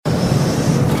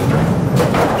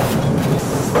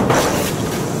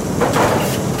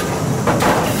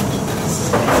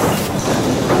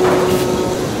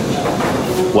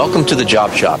Welcome to the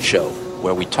Job Shop Show,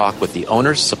 where we talk with the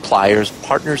owners, suppliers,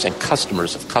 partners, and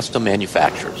customers of custom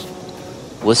manufacturers.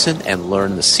 Listen and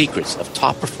learn the secrets of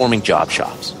top-performing job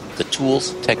shops, the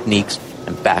tools, techniques,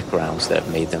 and backgrounds that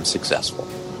have made them successful,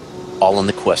 all in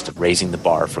the quest of raising the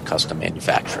bar for custom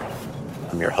manufacturing.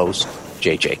 I'm your host,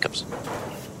 Jay Jacobs.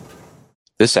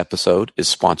 This episode is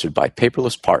sponsored by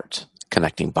Paperless Parts,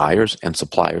 connecting buyers and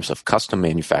suppliers of custom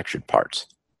manufactured parts.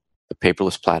 The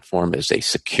Paperless platform is a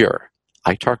secure,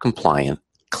 ITAR-compliant,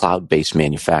 cloud-based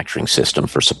manufacturing system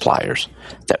for suppliers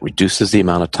that reduces the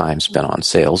amount of time spent on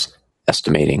sales,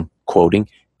 estimating, quoting,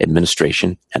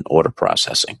 administration, and order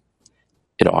processing.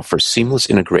 It offers seamless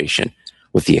integration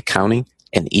with the accounting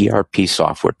and ERP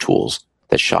software tools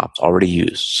that shops already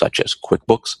use, such as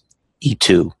QuickBooks,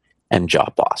 E2, and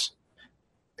JobBoss.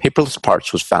 Paperless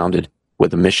Parts was founded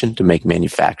with a mission to make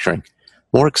manufacturing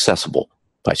more accessible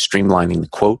by streamlining the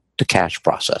quote-to-cash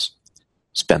process.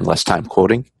 Spend less time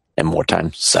quoting and more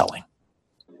time selling.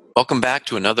 Welcome back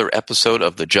to another episode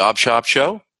of the Job Shop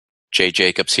Show. Jay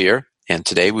Jacobs here, and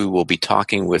today we will be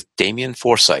talking with Damian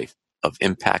Forsythe of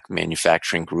Impact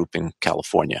Manufacturing Group in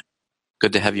California.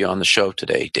 Good to have you on the show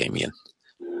today, Damian.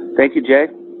 Thank you, Jay.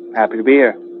 Happy to be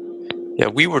here. Yeah,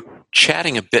 we were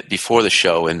chatting a bit before the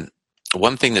show, and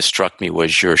one thing that struck me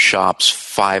was your shop's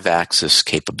 5-axis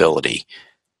capability.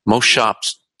 Most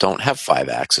shops don't have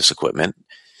 5-axis equipment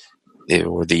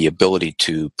or the ability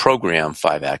to program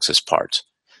 5-axis parts.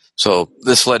 So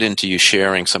this led into you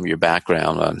sharing some of your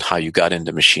background on how you got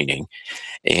into machining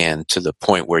and to the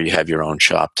point where you have your own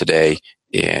shop today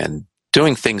and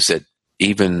doing things that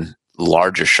even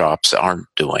larger shops aren't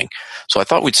doing. So I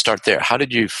thought we'd start there. How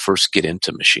did you first get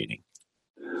into machining?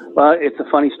 Well, it's a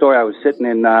funny story. I was sitting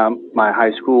in my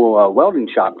high school welding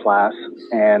shop class,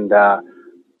 and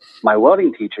my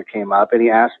welding teacher came up, and he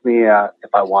asked me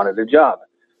if I wanted a job.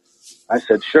 I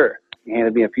said, sure. He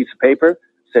handed me a piece of paper,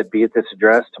 said, be at this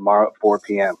address tomorrow at 4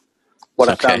 p.m. What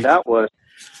I found out was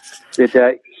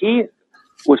that he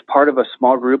was part of a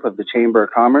small group of the Chamber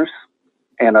of Commerce,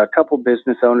 and a couple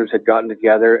business owners had gotten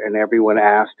together, and everyone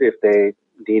asked if they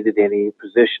needed any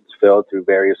positions filled through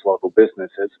various local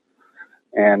businesses.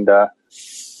 And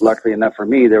luckily enough for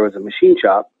me, there was a machine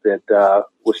shop that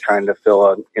was trying to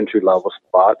fill an entry-level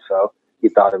spot. So he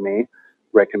thought of me,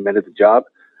 recommended the job.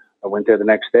 I went there the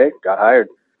next day, got hired.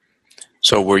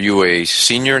 So were you a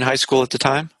senior in high school at the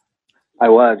time? I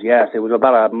was, yes. It was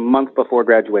about a month before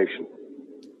graduation.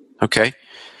 Okay.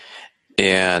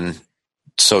 And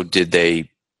so did they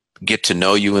get to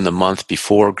know you in the month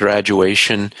before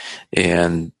graduation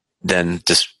and then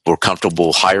just were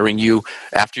comfortable hiring you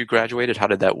after you graduated? How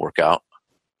did that work out?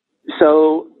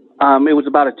 So it was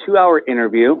about a 2-hour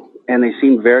interview, and they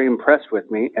seemed very impressed with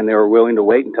me, and they were willing to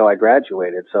wait until I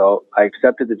graduated. So I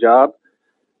accepted the job,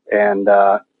 and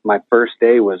my first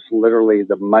day was literally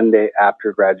the Monday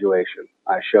after graduation.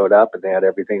 I showed up, and they had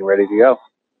everything ready to go.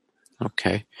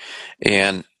 Okay.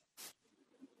 And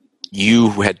you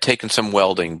had taken some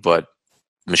welding, but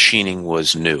machining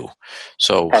was new.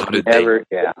 So how did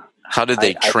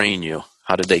they train you?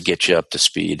 How did they get you up to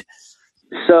speed?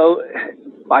 So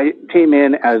I came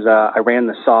in as I ran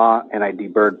the saw and I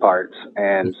deburred parts.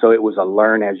 And so it was a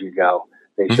learn as you go.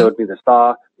 They showed me the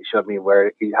saw. They showed me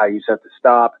how you set the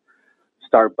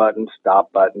start button,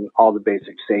 stop button, all the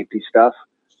basic safety stuff,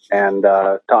 and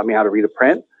taught me how to read a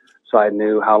print. So I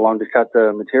knew how long to cut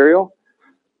the material,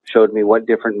 showed me what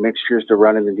different mixtures to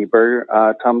run in the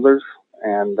deburr tumblers.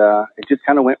 And it just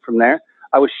kind of went from there.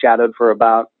 I was shadowed for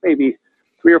about maybe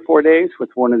 3 or 4 days with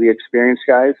one of the experienced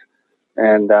guys.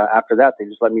 And after that, they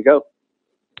just let me go.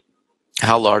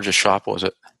 How large a shop was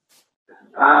it?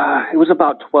 It was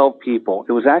about 12 people.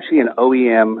 It was actually an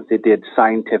OEM that did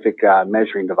scientific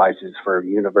measuring devices for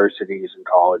universities and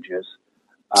colleges.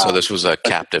 So this was a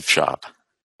captive shop?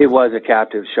 It was a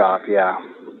captive shop, yeah.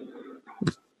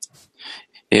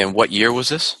 And what year was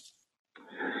this?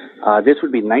 This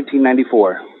would be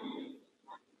 1994.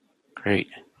 Great.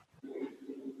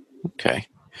 Okay.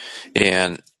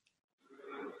 And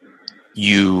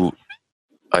you,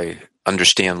 I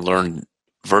understand, learned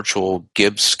virtual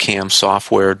Gibbs CAM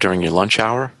software during your lunch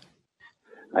hour?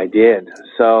 I did.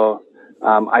 So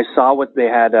I saw what they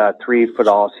had 3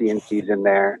 Fadal CNCs in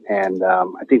there, and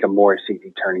I think a Morris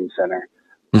CD turning center.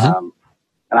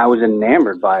 And I was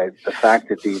enamored by the fact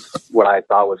that what I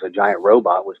thought was a giant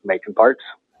robot was making parts,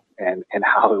 and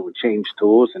how it would change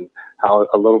tools, and how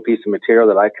a little piece of material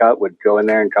that I cut would go in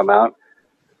there and come out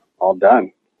all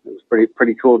done. It was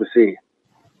pretty cool to see.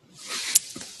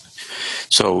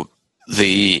 So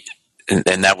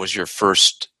and that was your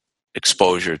first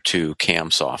exposure to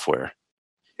CAM software?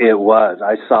 It was.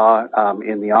 I saw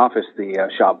in the office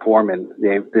the shop foreman.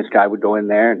 This guy would go in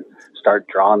there and start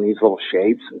drawing these little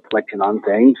shapes and flicking on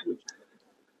things,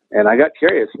 and I got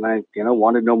curious and I,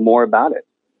 wanted to know more about it.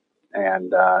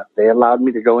 And they allowed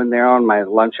me to go in there on my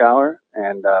lunch hour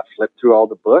and flip through all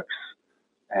the books.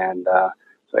 And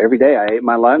so every day I ate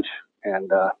my lunch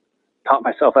and taught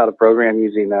myself how to program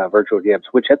using virtual Gibbs,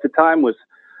 which at the time was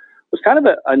kind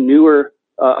of a newer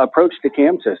approach to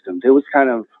CAM systems. It was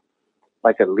kind of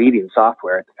like a leading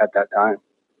software at that time.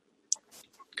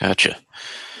 Gotcha.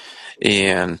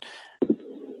 And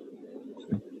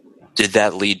did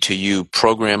that lead to you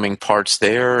programming parts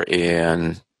there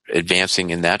and advancing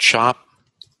in that shop?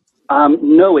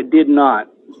 No, it did not.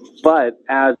 But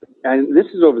and this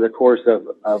is over the course of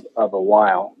a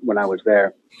while when I was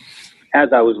there,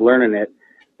 as I was learning it,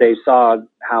 they saw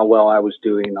how well I was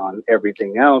doing on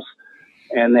everything else,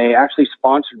 and they actually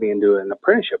sponsored me into an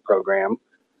apprenticeship program,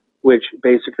 which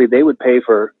basically they would pay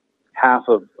for half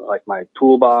of like my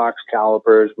toolbox,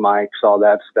 calipers, mics, all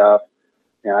that stuff,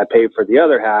 and I paid for the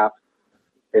other half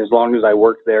as long as I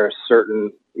worked there a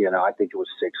certain, I think it was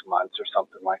 6 months or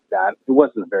something like that. It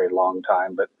wasn't a very long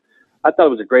time, but I thought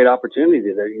it was a great opportunity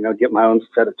to, get my own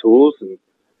set of tools, and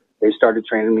they started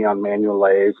training me on manual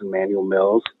lathes and manual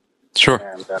mills. Sure.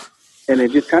 And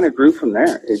it just kind of grew from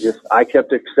there. I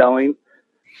kept excelling,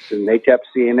 and they kept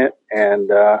seeing it, and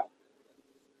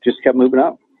just kept moving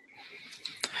up.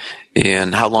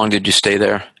 And how long did you stay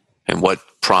there, and what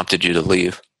prompted you to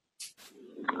leave?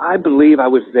 I believe I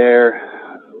was there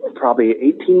probably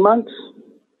 18 months.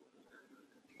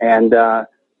 And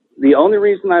the only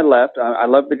reason I left, I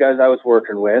loved the guys I was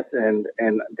working with, and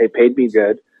they paid me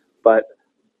good, but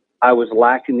I was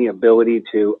lacking the ability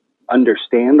to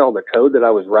understand all the code that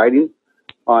I was writing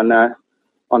on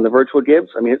the virtual Gibbs.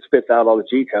 I mean, it spits out all the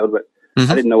G code, but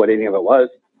I didn't know what any of it was.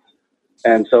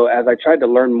 And so as I tried to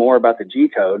learn more about the G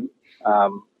code,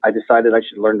 I decided I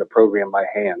should learn to program by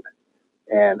hand.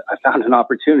 And I found an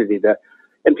opportunity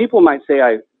and people might say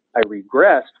I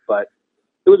regressed, but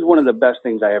it was one of the best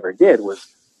things I ever did, was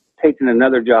taking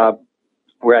another job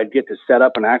where I'd get to set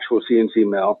up an actual CNC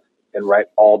mill and write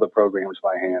all the programs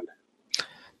by hand.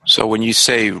 So when you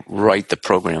say write the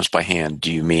programs by hand,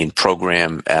 do you mean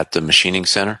program at the machining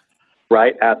center?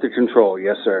 Right at the control,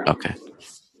 yes, sir. Okay.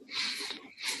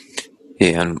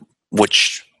 And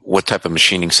what type of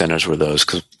machining centers were those?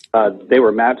 'Cause they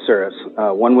were Matsuras.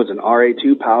 One was an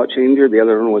RA2 pallet changer. The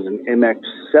other one was an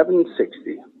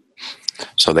MX760.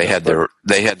 So they had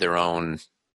their own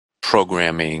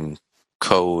programming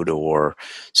code or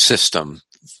system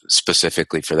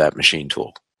specifically for that machine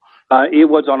tool. It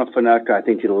was on a Fanuc, I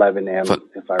think 11M,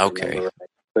 if I remember right.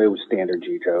 But it was standard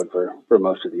G code for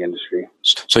most of the industry.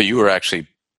 So you were actually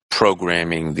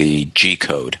programming the G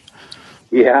code.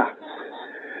 Yeah.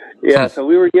 Yeah, so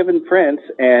we were given prints,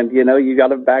 and you got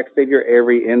to backfigure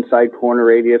every inside corner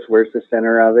radius, where's the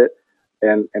center of it,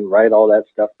 and write all that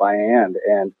stuff by hand.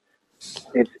 And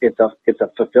it's a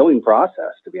fulfilling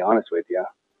process, to be honest with you.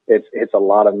 It's a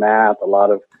lot of math, a lot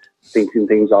of thinking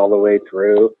things all the way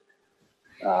through.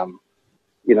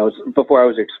 Before I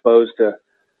was exposed to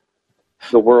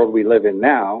the world we live in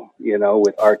now,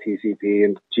 with RTCP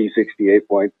and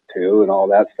G68.2 and all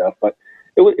that stuff. But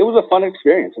it was a fun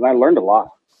experience, and I learned a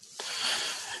lot.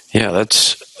 Yeah,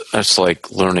 that's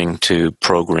like learning to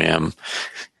program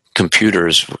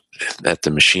computers at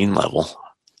the machine level.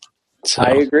 So,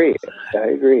 I agree.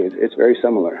 It's very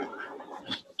similar.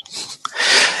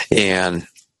 And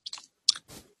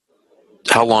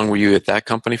how long were you at that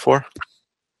company for?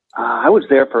 I was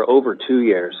there for over 2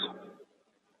 years.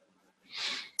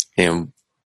 And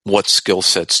what skill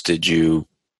sets did you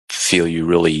feel you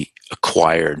really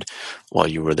acquired while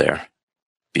you were there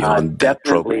beyond that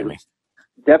programming?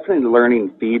 Definitely learning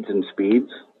feeds and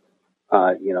speeds,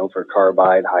 for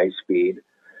carbide, high speed,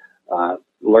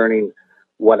 learning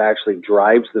what actually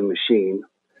drives the machine,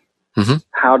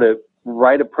 how to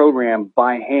write a program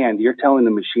by hand. You're telling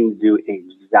the machine to do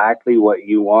exactly what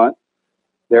you want.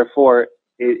 Therefore,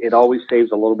 it always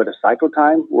saves a little bit of cycle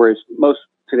time, whereas most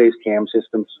today's CAM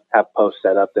systems have posts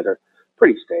set up that are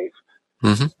pretty safe.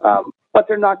 But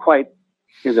they're not quite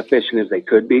as efficient as they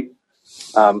could be.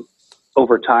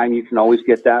 Over time, you can always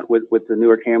get that with the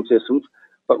newer CAM systems,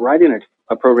 but writing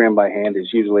a program by hand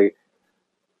is usually,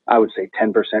 I would say,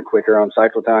 10% quicker on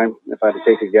cycle time, if I had to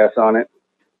take a guess on it.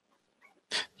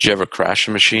 Did you ever crash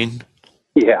a machine?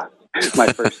 Yeah,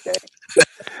 my first day.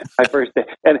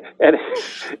 And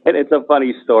it's a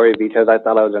funny story because I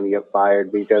thought I was going to get fired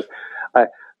because it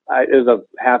was a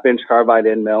half-inch carbide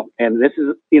end mill, and this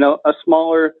is, a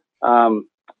smaller,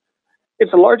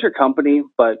 it's a larger company,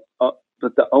 but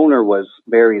the owner was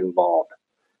very involved.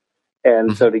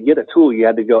 And so to get a tool, you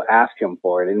had to go ask him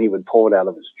for it, and he would pull it out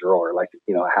of his drawer, like,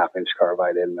 a half-inch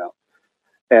carbide end mill.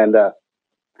 And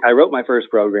I wrote my first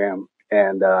program,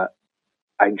 and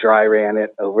I dry ran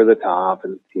it over the top,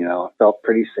 and, I felt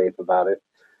pretty safe about it.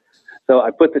 So I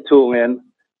put the tool in,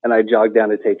 and I jogged down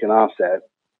to take an offset,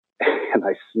 and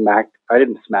I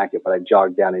didn't smack it, but I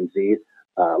jogged down in Z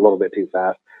a little bit too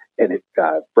fast, and it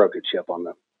broke a chip on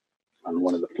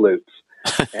one of the flutes.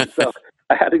 And so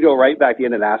I had to go right back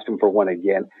in and ask him for one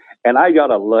again. And I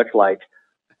got a look like,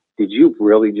 did you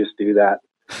really just do that?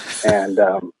 And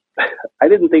I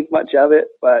didn't think much of it,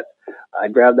 but I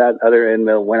grabbed that other end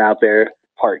mill, went out there,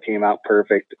 part came out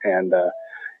perfect, and,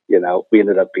 we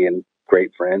ended up being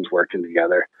great friends working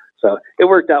together. So it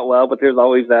worked out well, but there's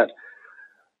always that,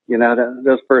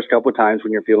 those first couple of times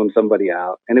when you're feeling somebody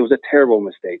out. And it was a terrible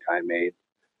mistake I made,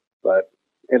 but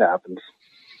it happens.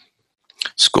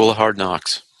 School of hard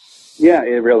knocks. Yeah,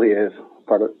 it really is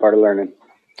part of learning.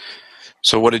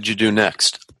 So what did you do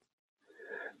next?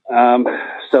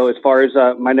 So as far as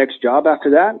my next job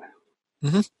after that,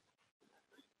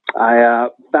 I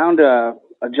found a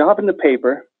job in the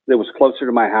paper that was closer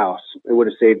to my house. It would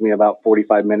have saved me about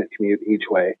 45-minute commute each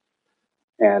way.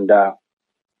 And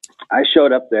I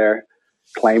showed up there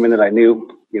claiming that I knew,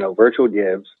 virtual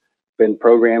divs, been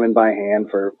programming by hand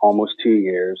for almost 2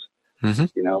 years.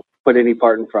 Put any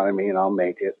part in front of me and I'll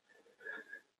make it.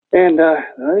 And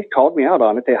they called me out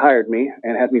on it. They hired me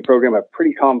and had me program a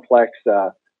pretty complex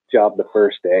job the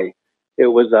first day. It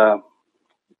was,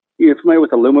 you familiar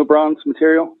with the Loomis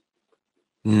material?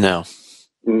 No.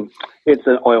 It's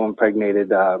an oil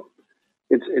impregnated,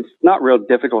 it's not real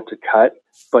difficult to cut,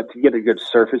 but to get a good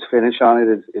surface finish on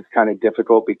it is kind of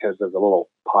difficult because of the little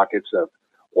pockets of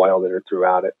oil that are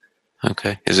throughout it.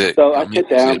 Okay. Is it? So I sit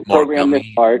down, program this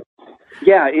part.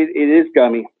 Yeah, it is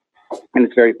gummy, and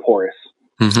it's very porous.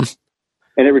 And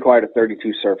it required a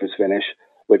 32 surface finish,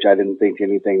 which I didn't think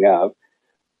anything of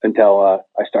until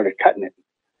I started cutting it.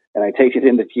 And I take it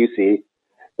into QC,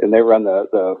 and they run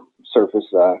the surface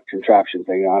contraption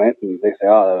thing on it, and they say,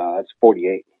 oh, no, that's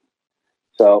 48.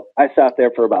 So I sat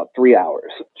there for about 3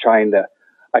 hours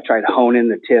I tried honing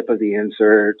the tip of the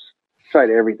inserts, tried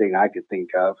everything I could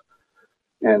think of.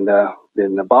 And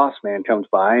then the boss man comes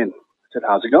by and said,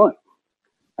 how's it going?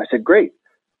 I said, great.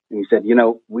 And he said,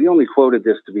 we only quoted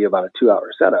this to be about a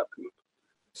 2-hour setup. And,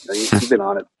 you've been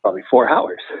on it probably 4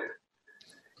 hours.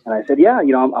 And I said, yeah,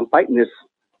 I'm fighting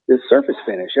this surface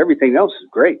finish. Everything else is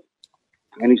great.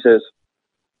 And he says,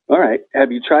 all right,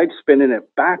 have you tried spinning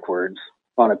it backwards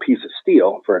on a piece of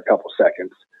steel for a couple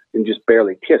seconds and just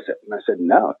barely kiss it? And I said,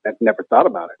 no, I've never thought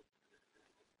about it.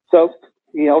 So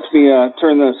he helps me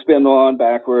turn the spindle on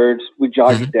backwards. We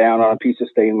jog it down on a piece of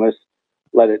stainless,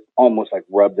 let it almost like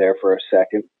rub there for a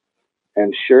second.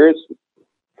 And sure as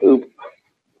poop,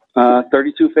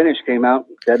 32 finish came out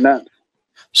dead nuts.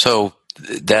 So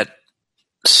that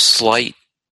slight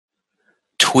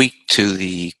tweak to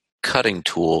the cutting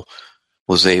tool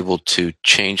was able to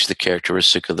change the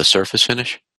characteristic of the surface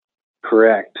finish?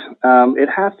 Correct. It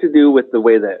has to do with the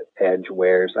way the edge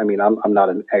wears. I mean, I'm not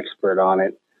an expert on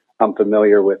it. I'm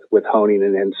familiar with honing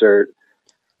an insert,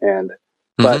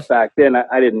 but back then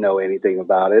I didn't know anything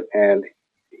about it, and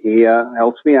he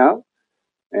helps me out,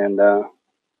 and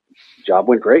job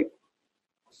went great.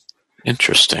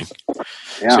 Interesting.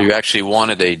 Yeah. So you actually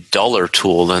wanted a duller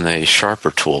tool than a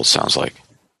sharper tool, sounds like.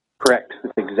 Correct.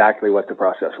 That's exactly what the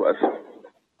process was.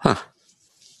 Huh.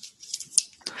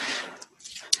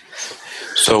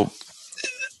 So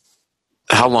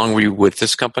how long were you with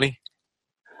this company?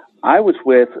 I was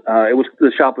with,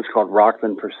 the shop was called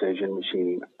Rockland Precision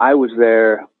Machining. I was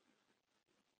there,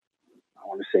 I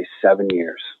want to say 7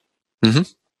 years.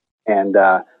 And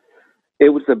it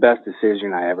was the best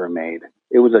decision I ever made.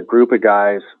 It was a group of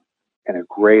guys and a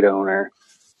great owner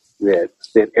that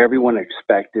everyone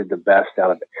expected the best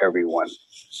out of everyone.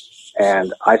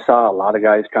 And I saw a lot of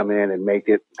guys come in and make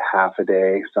it half a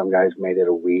day. Some guys made it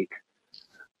a week.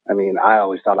 I mean, I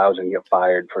always thought I was going to get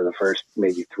fired for the first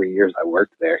maybe 3 years I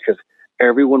worked there because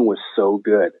everyone was so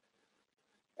good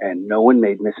and no one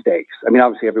made mistakes. I mean,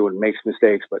 obviously everyone makes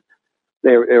mistakes, but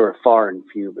they were far and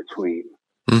few between.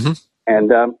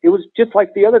 And it was just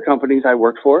like the other companies I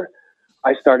worked for.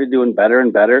 I started doing better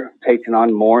and better, taking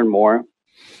on more and more.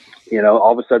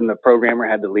 All of a sudden the programmer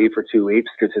had to leave for 2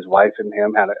 weeks because his wife and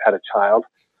him had a child.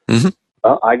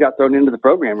 I got thrown into the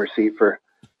programmer seat for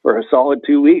a solid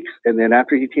 2 weeks. And then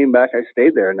after he came back, I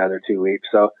stayed there another 2 weeks.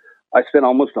 So I spent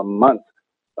almost a month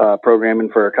programming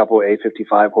for a couple of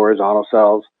A55 horizontal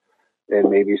cells and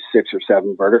maybe 6 or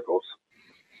 7 verticals.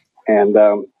 And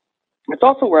it's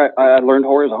also where I learned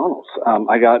horizontals.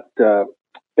 I got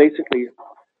basically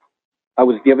I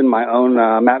was given my own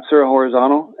Matsura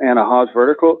horizontal and a Haas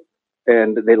vertical,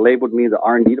 and they labeled me the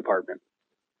R&D department.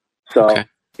 So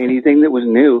anything that was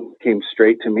new came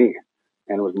straight to me,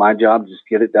 and it was my job to just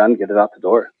get it done, get it out the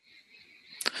door.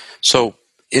 So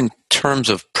in terms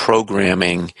of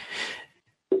programming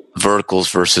verticals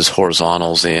versus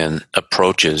horizontals and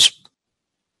approaches,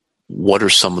 what are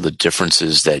some of the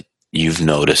differences that you've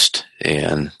noticed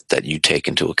and that you take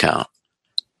into account?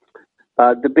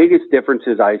 The biggest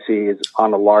differences I see is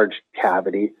on a large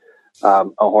cavity. A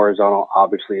horizontal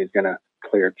obviously is going to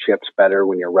clear chips better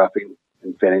when you're roughing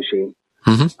and finishing.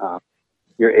 Mm-hmm.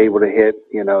 You're able to hit,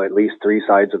 at least 3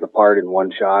 sides of the part in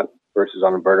one shot versus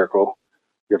on a vertical.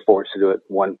 You're forced to do it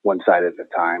one side at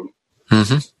a time.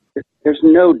 Mm-hmm. There's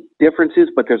no differences,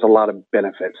 but there's a lot of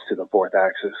benefits to the fourth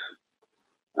axis.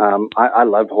 I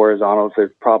love horizontals.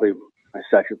 They're probably my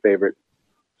second favorite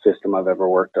system I've ever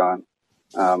worked on.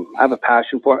 I have a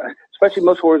passion for it, especially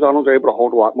most horizontals are able to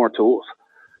hold a lot more tools,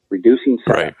 reducing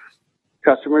setup. Right.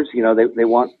 Customers,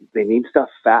 they need stuff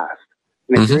fast.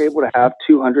 And if you're able to have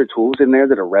 200 tools in there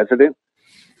that are resident,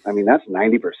 I mean, that's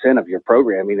 90% of your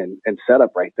programming and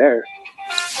setup right there.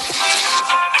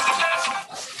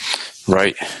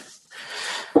 Right.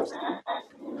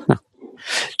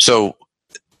 So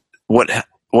what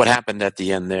happened at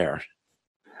the end there?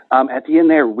 At the end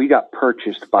there, we got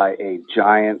purchased by a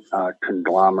giant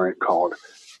conglomerate called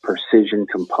Precision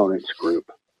Components Group.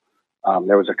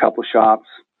 There was a couple shops,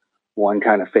 one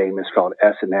kind of famous called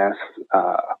S&S.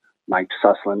 Mike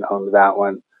Sussland owned that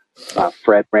one.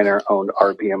 Fred Renner owned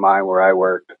RPMI where I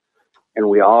worked. And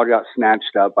we all got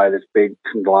snatched up by this big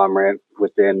conglomerate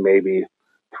within maybe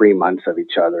 3 months of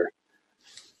each other.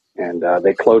 And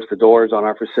they closed the doors on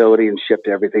our facility and shipped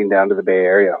everything down to the Bay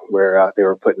Area where they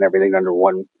were putting everything under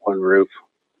one roof.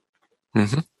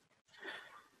 Mm-hmm.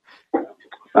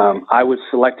 I was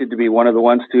selected to be one of the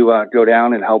ones to go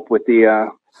down and help with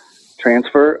the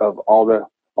transfer of all the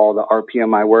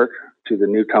RPMI work to the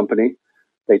new company.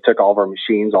 They took all of our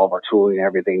machines, all of our tooling,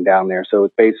 everything down there. So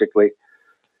it's basically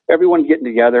everyone getting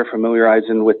together,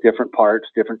 familiarizing with different parts,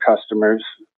 different customers,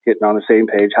 getting on the same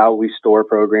page, how we store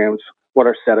programs, what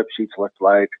our setup sheets look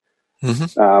like.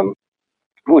 Mm-hmm.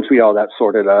 Once we all that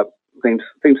sorted up, things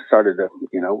started to,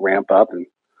 ramp up, and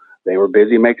they were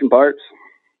busy making parts.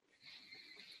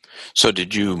 So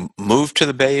did you move to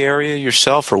the Bay Area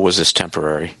yourself, or was this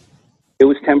temporary? It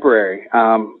was temporary.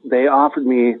 They offered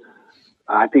me,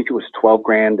 I think it was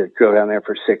 $12,000 to go down there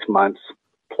for 6 months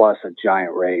plus a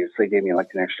giant raise. They gave me like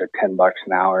an extra $10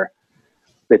 an hour.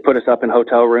 They put us up in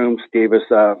hotel rooms, gave us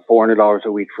 $400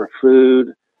 a week for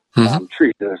food,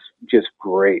 treated us just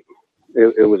great.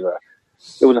 It was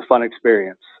a fun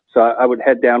experience. So I would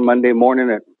head down Monday morning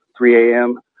at 3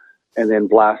 a.m. and then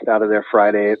blast out of there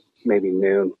Friday at maybe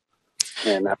noon,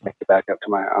 and I'd make it back up to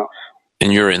my house.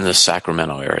 And you're in the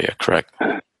Sacramento area, correct?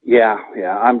 Yeah.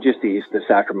 I'm just east of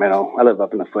Sacramento. I live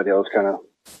up in the foothills, kind of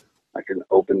like an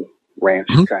open ranch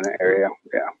kind of area.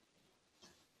 Yeah.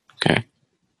 Okay.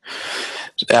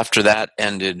 After that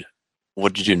ended,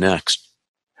 what did you do next?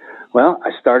 Well,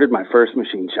 I started my first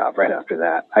machine shop right after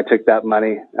that. I took that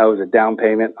money. That was a down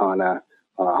payment on a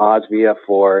Haas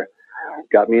VF4.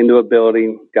 Got me into a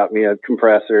building, got me a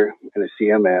compressor and a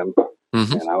CMM,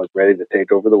 and I was ready to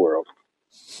take over the world.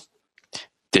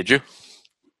 Did you?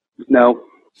 No,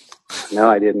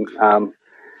 I didn't.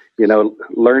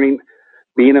 Learning,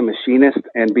 being a machinist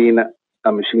and being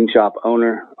a machine shop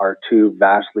owner are two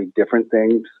vastly different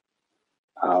things.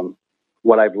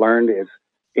 What I've learned is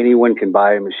anyone can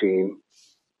buy a machine.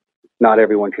 Not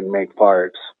everyone can make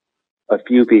parts. A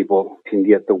few people can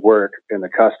get the work and the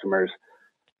customers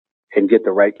and get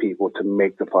the right people to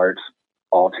make the parts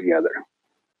all together.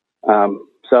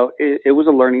 So it was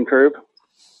a learning curve.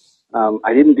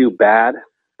 I didn't do bad,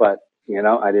 but,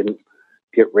 I didn't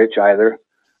get rich either.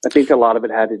 I think a lot of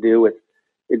it had to do with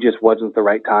it just wasn't the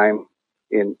right time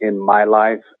in my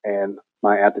life and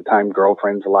my, at the time,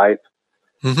 girlfriend's life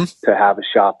to have a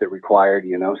shop that required,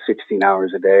 16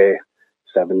 hours a day,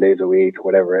 7 days a week,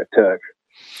 whatever it took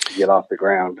to get off the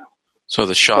ground. So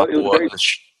the shop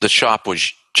the shop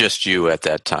was just you at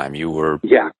that time. You were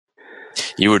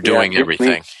doing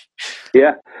everything.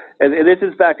 Yeah, and this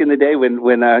is back in the day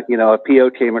when a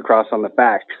PO came across on the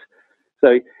fax.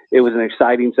 So it was an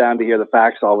exciting sound to hear the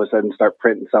fax all of a sudden start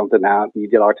printing something out. You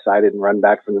get all excited and run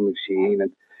back from the machine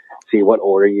and see what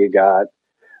order you got.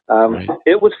 Right.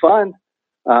 It was fun.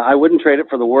 I wouldn't trade it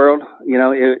for the world.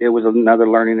 It was another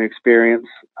learning experience.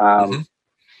 I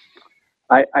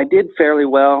did fairly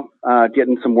well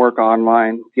getting some work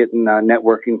online, getting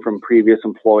networking from previous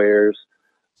employers.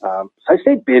 So I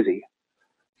stayed busy,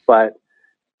 but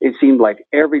it seemed like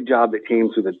every job that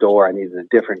came through the door, I needed a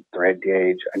different thread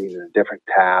gauge. I needed a different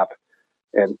tap.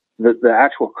 And the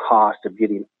actual cost of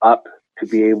getting up to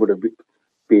be able to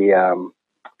be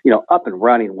up and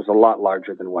running was a lot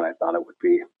larger than what I thought it would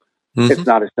be. Mm-hmm. It's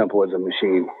not as simple as a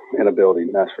machine in a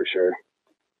building, that's for sure.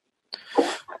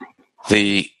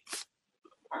 A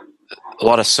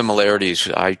lot of similarities.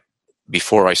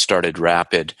 Before I started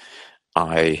Rapid,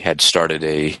 I had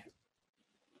tried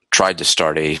to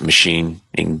start a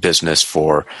machining business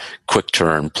for quick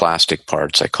turn plastic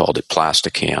parts. I called it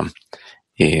Plasticam,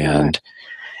 and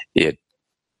it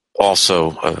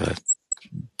also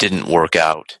didn't work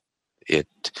out.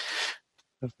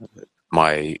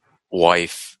 My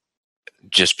wife,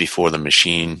 just before the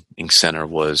machining center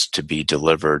was to be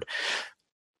delivered,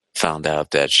 found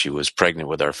out that she was pregnant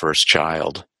with our first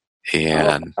child,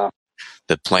 and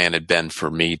the plan had been for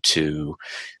me to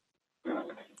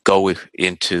go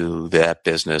into that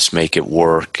business, make it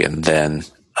work, and then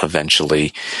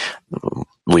eventually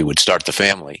we would start the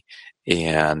family.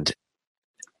 And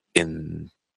in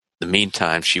the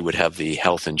meantime, she would have the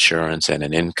health insurance and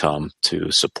an income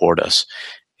to support us,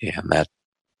 and that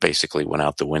basically went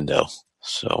out the window.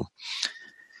 So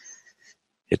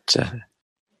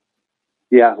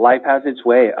yeah, life has its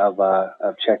way of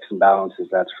checks and balances.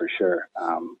 That's for sure.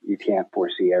 You can't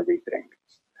foresee everything,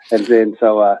 and then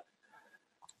so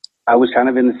I was kind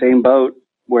of in the same boat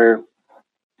where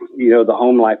the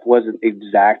home life wasn't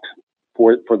exact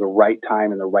for the right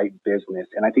time and the right business,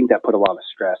 and I think that put a lot of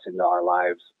stress into our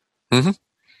lives. Mm-hmm.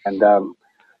 And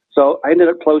so I ended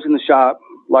up closing the shop.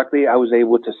 Luckily, I was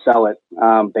able to sell it.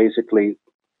 Basically,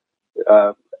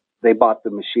 they bought the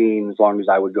machine as long as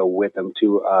I would go with them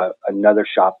to another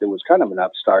shop that was kind of an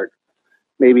upstart,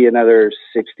 maybe another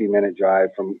 60-minute drive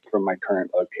from my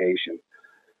current location.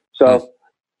 So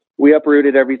we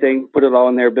uprooted everything, put it all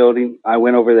in their building. I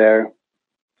went over there,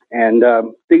 and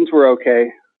things were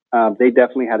okay. They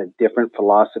definitely had a different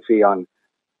philosophy on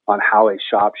how a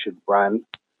shop should run.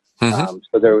 Mm-hmm.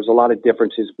 So there was a lot of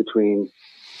differences between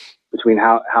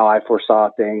how I foresaw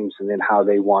things and then how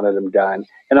they wanted them done.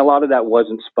 And a lot of that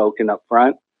wasn't spoken up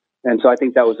front. And so I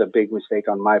think that was a big mistake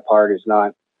on my part, is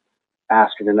not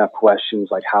asking enough questions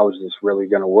like, how is this really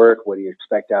going to work? What do you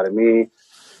expect out of me?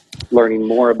 Learning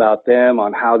more about them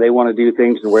on how they want to do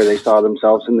things and where they saw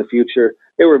themselves in the future.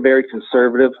 They were very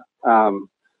conservative.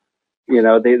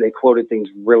 They quoted things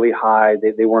really high.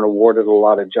 They weren't awarded a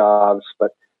lot of jobs,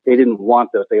 but they didn't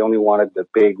want those. They only wanted the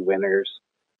big winners.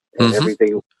 And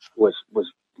everything was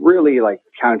really like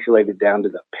calculated down to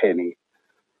the penny.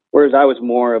 Whereas I was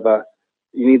more of a,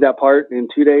 you need that part in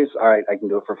 2 days? All right, I can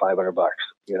do it for $500.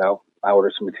 I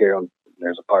order some material and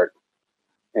there's a part.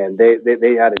 And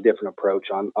they had a different approach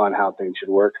on how things should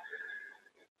work.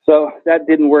 So that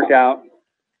didn't work out.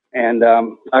 And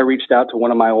I reached out to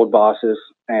one of my old bosses,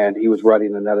 and he was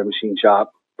running another machine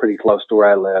shop pretty close to where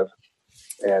I live.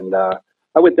 And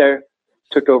I went there,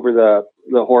 took over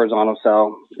the horizontal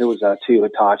cell. It was 2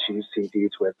 Hitachi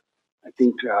CDs with, I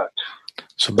think.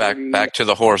 So back to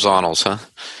the horizontals, huh?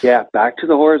 Yeah, back to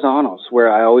the horizontals,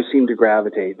 where I always seem to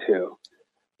gravitate to.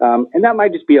 And that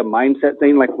might just be a mindset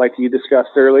thing, like you discussed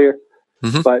earlier.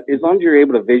 Mm-hmm. But as long as you're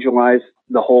able to visualize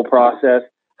the whole process,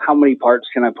 how many parts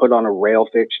can I put on a rail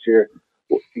fixture?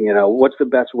 What's the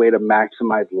best way to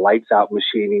maximize lights out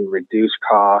machining, reduce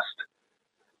cost?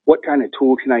 What kind of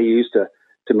tool can I use to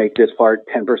make this part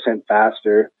 10%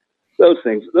 faster? Those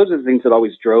are the things that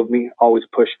always drove me, always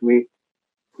pushed me,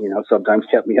 sometimes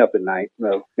kept me up at night.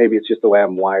 So maybe it's just the way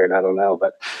I'm wired. I don't know.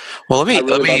 But well,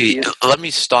 let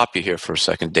me stop you here for a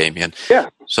second, Damian. Yeah.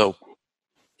 So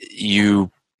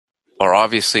you are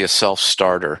obviously a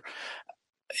self-starter,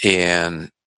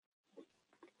 and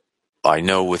I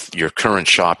know with your current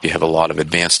shop you have a lot of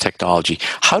advanced technology.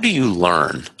 How do you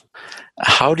learn?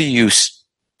 How do you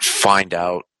find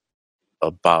out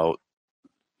about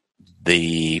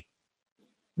the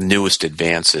newest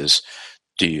advances?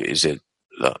 Is it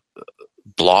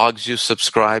blogs you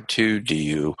subscribe to? Do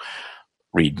you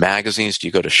read magazines? Do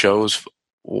you go to shows?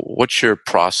 What's your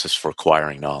process for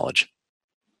acquiring knowledge?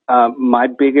 My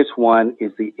biggest one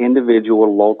is the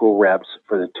individual local reps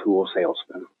for the tool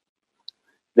salesman.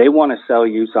 They want to sell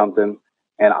you something,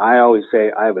 and I always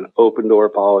say I have an open door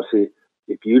policy.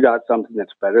 If you got something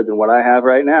that's better than what I have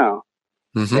right now,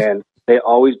 and they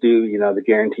always do, the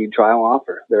guaranteed trial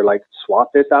offer. They're like,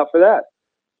 swap this out for that.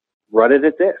 Run it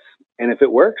at this. And if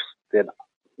it works, then,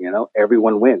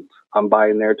 everyone wins. I'm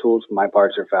buying their tools. My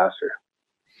parts are faster.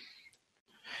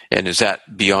 And is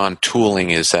that beyond tooling?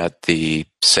 Is that the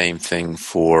same thing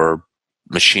for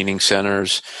machining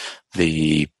centers,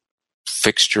 the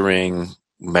fixturing,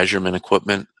 measurement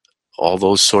equipment, all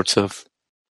those sorts of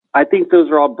I think those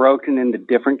are all broken into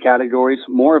different categories.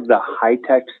 More of the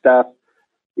high-tech stuff,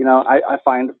 I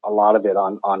find a lot of it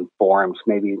on forums.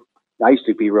 Maybe I used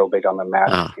to be real big on the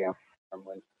Mastercam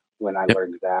when I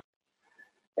learned that.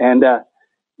 And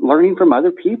learning from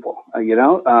other people,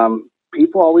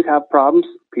 people always have problems.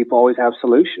 People always have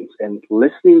solutions. And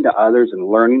listening to others and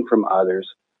learning from others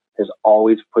has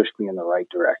always pushed me in the right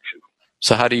direction.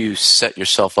 So how do you set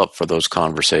yourself up for those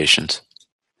conversations?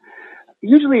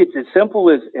 Usually it's as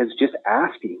simple as just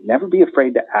asking. Never be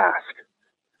afraid to ask.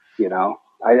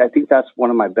 I think that's one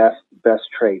of my best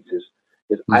traits is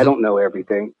mm-hmm. I don't know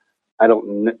everything. I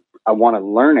want to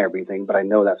learn everything, but I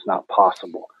know that's not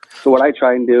possible. So what I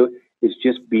try and do is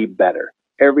just be better.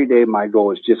 Every day my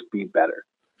goal is just be better.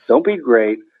 Don't be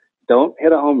great. Don't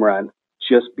hit a home run.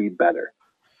 Just be better.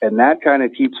 And that kind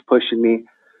of keeps pushing me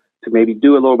to maybe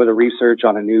do a little bit of research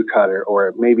on a new cutter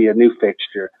or maybe a new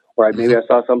fixture. Or maybe I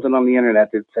saw something on the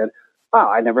internet that said, wow,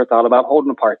 I never thought about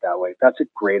holding a part that way. That's a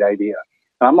great idea.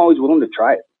 And I'm always willing to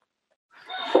try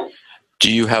it.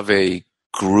 Do you have a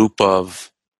group of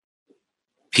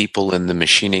people in the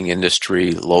machining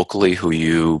industry locally who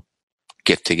you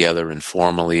get together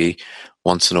informally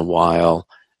once in a while,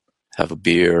 have a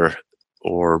beer,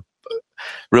 or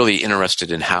really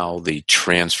interested in how the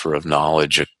transfer of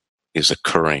knowledge is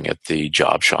occurring at the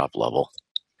job shop level?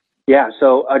 Yeah,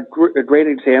 so a great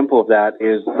example of that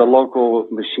is the local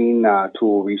machine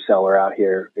tool reseller out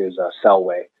here is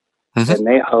Selway. Mm-hmm. And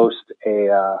they host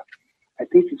I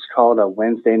think it's called a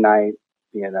Wednesday night,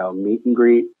 meet and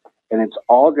greet. And it's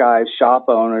all guys, shop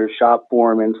owners, shop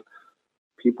foremen,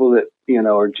 people that,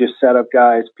 are just setup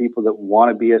guys, people that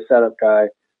want to be a setup guy.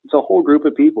 It's a whole group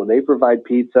of people. They provide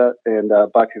pizza and a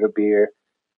bucket of beer.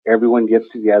 Everyone gets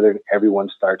together and everyone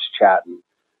starts chatting.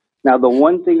 Now, the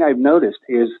one thing I've noticed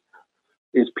is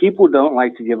people don't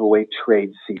like to give away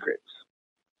trade secrets.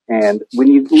 And when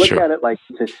you look Sure. at it like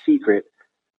it's a secret,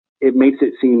 it makes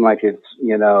it seem like it's,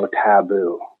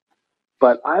 taboo.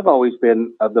 But I've always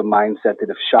been of the mindset that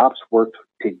if shops worked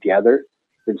together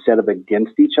instead of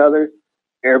against each other,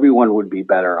 everyone would be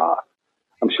better off.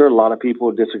 I'm sure a lot of people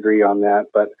would disagree on that,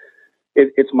 but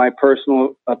it's my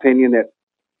personal opinion that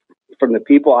from the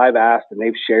people I've asked and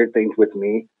they've shared things with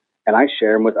me and I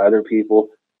share them with other people.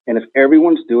 And if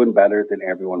everyone's doing better, then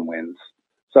everyone wins.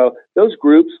 So those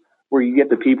groups where you get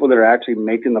the people that are actually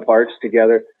making the parts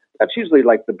together, that's usually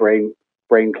like the brain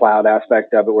cloud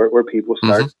aspect of it where people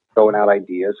start mm-hmm. throwing out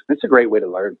ideas. It's a great way to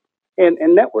learn and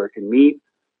network and meet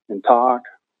and talk.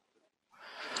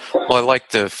 Well, I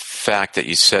like the fact that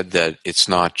you said that it's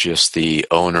not just the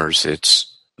owners,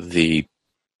 it's the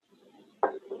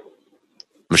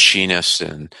machinists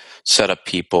and setup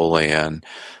people, and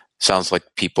sounds like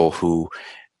people who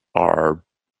are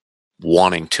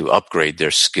wanting to upgrade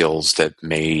their skills that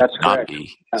may not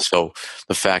be. So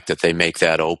the fact that they make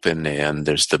that open and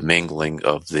there's the mingling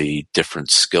of the different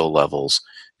skill levels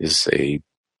is a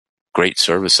great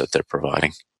service that they're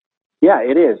providing. Yeah,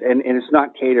 it is. And it's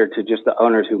not catered to just the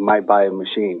owners who might buy a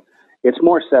machine. It's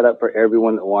more set up for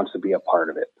everyone that wants to be a part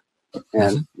of it.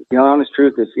 And mm-hmm. The honest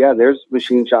truth is, there's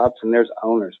machine shops and there's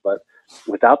owners, but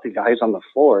without the guys on the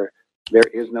floor, there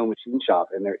is no machine shop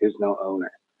and there is no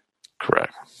owner.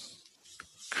 Correct.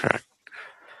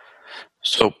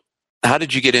 So how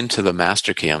did you get into the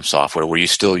Mastercam software? Were you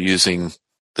still using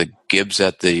the Gibbs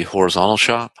at the horizontal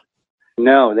shop?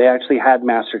 No, they actually had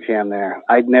Mastercam there.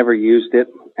 I'd never used it.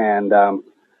 And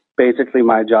basically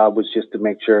my job was just to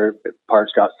make sure that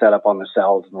parts got set up on the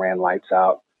cells and ran lights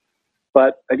out.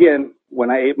 But again,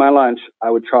 when I ate my lunch,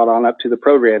 I would trot on up to the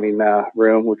programming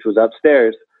room, which was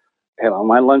upstairs. And on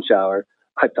my lunch hour,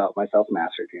 I taught myself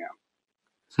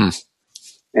Mastercam.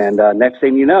 And next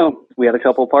thing you know, we had a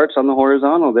couple parts on the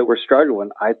horizontal that were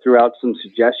struggling. I threw out some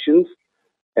suggestions,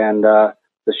 and the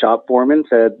shop foreman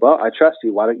said, well, I trust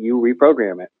you. Why don't you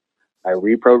reprogram it? I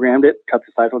reprogrammed it, cut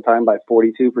the cycle time by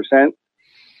 42%,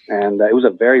 and it was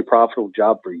a very profitable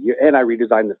job for you. And I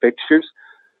redesigned the fixtures.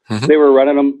 Mm-hmm. They were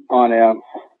running them on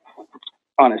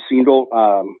a single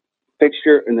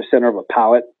fixture in the center of a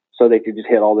pallet so they could just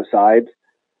hit all the sides.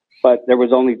 But there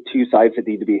was only two sides that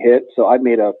need to be hit. So I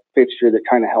made a fixture that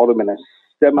kind of held them in a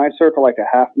semicircle, like a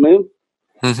half moon.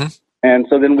 Mm-hmm. And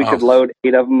so then we could load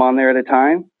 8 of them on there at a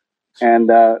time. And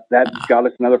that got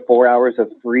us another 4 hours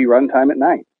of free runtime at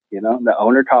night. The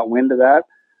owner caught wind of that.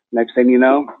 Next thing you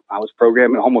know, I was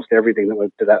programming almost everything that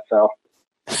went to that cell.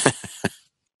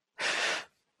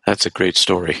 That's a great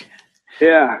story.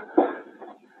 Yeah.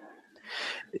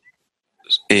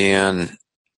 And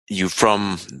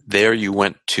from there, you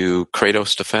went to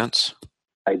Kratos Defense?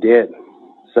 I did.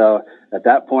 So at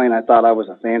that point, I thought I was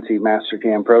a fancy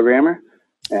Mastercam programmer,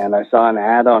 and I saw an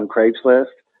ad on Craigslist,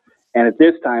 And at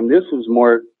this time, this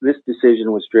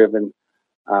decision was driven.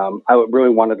 I really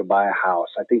wanted to buy a house.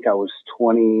 I think I was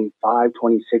 25,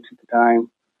 26 at the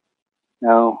time.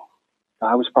 No,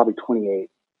 I was probably 28.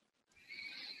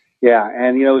 Yeah.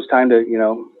 And, it was time to,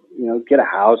 get a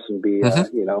house and be,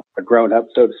 a grown up,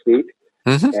 so to speak.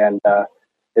 Mm-hmm.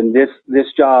 And this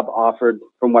job offered,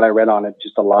 from what I read on it,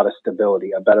 just a lot of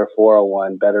stability, a better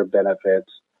 401, better benefits.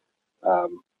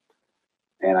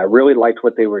 And I really liked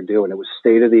what they were doing. It was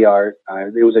state of the art.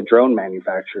 It was a drone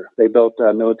manufacturer. They built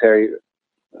military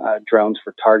drones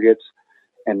for targets,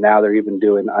 and now they're even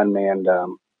doing unmanned,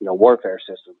 warfare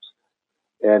systems.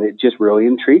 And it just really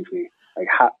intrigued me. Like,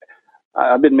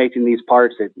 I've been making these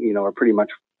parts that are pretty much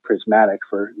prismatic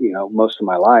for most of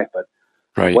my life, but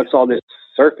right. What's all this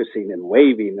surfacing and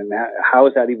waving, and how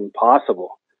is that even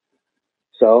possible?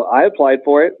 So I applied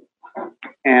for it,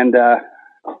 and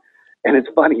it's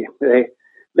funny.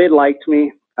 They liked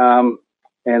me, and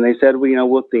they said, well,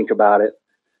 we'll think about it.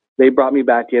 They brought me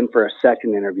back in for a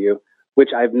second interview, which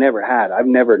I've never had. I've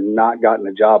never not gotten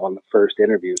a job on the first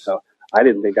interview, so I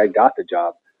didn't think I got the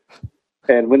job.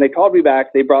 And when they called me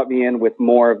back, they brought me in with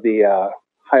more of the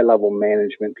high-level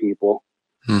management people,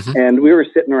 and we were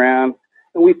sitting around,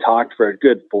 and we talked for a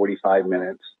good 45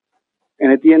 minutes.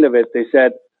 And at the end of it, they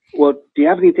said, well, do you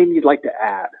have anything you'd like to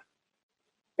add?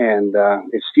 And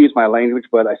excuse my language,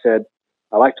 but I said,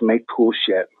 I like to make cool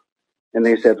shit. And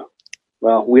they said,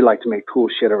 well, we like to make cool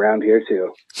shit around here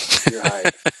too. You're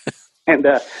hired. And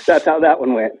that's how that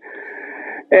one went.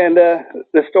 And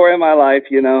the story of my life,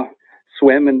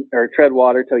 swim or tread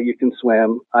water till you can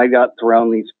swim. I got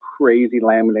thrown these crazy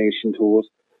lamination tools.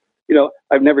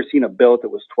 I've never seen a build that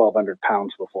was 1,200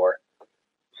 pounds before.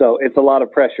 So it's a lot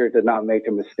of pressure to not make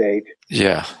a mistake.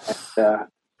 Yeah. And,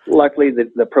 luckily,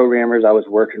 the programmers I was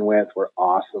working with were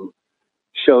awesome.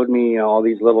 Showed me all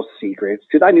these little secrets.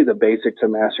 Because I knew the basics of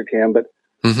Mastercam, but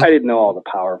I didn't know all the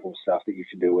powerful stuff that you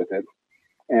could do with it.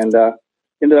 And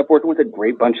ended up working with a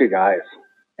great bunch of guys.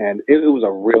 And it was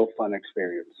a real fun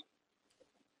experience.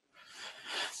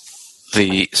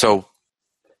 So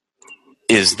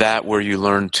is that where you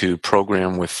learned to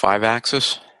program with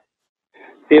 5-axis?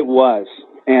 It was.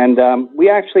 And we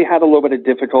actually had a little bit of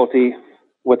difficulty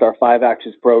with our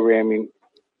 5-axis programming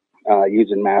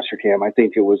using Mastercam. I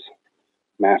think it was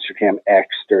Mastercam X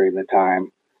during the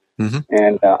time.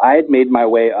 And I had made my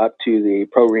way up to the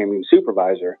programming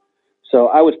supervisor. So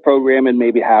I was programming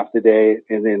maybe half the day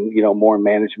and then, more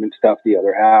management stuff the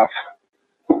other half.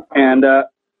 And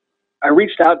I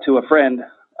reached out to a friend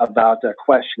about a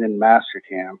question in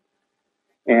Mastercam,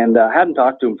 and I hadn't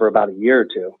talked to him for about a year or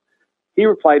two. He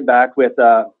replied back with,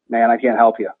 man, I can't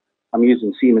help you. I'm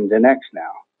using Siemens NX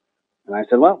now. And I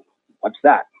said, well, what's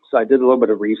that? So I did a little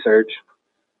bit of research,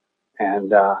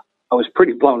 and I was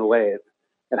pretty blown away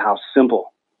at how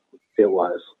simple it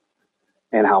was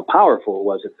and how powerful it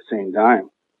was at the same time.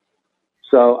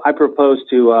 So I proposed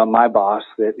to my boss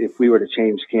that if we were to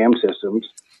change cam systems,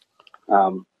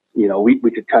 we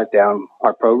could cut down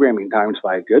our programming times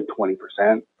by a good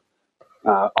 20%,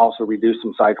 also reduce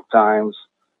some cycle times,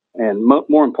 and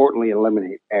more importantly,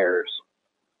 eliminate errors.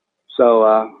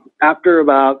 So after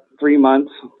about 3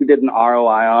 months, we did an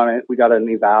ROI on it. We got an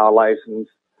eval license.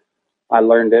 I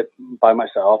learned it by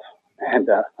myself, and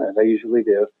as I usually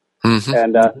do.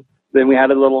 And then we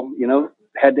had a little,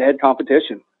 head-to-head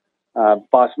competition.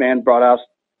 Boss man brought out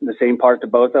the same part to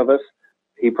both of us.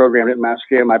 He programmed it in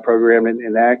Mastercam. I programmed it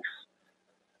in X.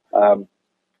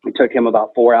 It took him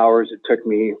about 4 hours. It took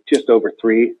me just over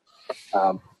 3.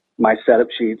 My setup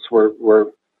sheets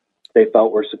they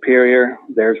felt were superior.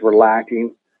 Theirs were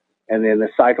lacking. And then the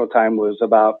cycle time was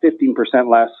about 15%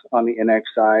 less on the NX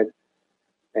side.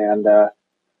 And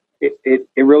it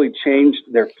really changed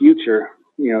their future,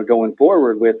 going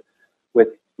forward with,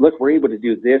 look, we're able to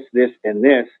do this, this, and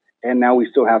this. And now we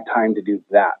still have time to do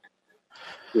that.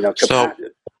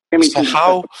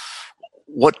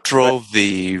 What drove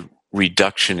the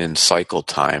reduction in cycle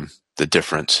time, the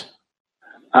difference?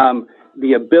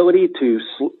 The ability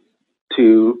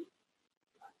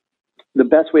the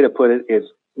best way to put it is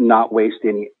not waste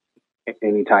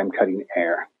any time cutting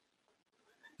air.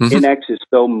 NX is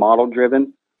so model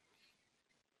driven,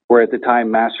 where at the time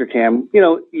Mastercam,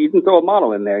 you can throw a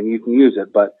model in there and you can use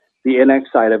it, but the NX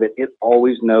side of it, it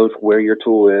always knows where your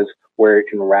tool is, where it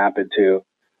can wrap it to,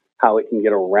 how it can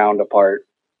get around a part.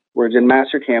 Whereas in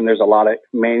Mastercam, there's a lot of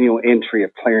manual entry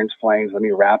of clearance planes. Let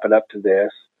me wrap it up to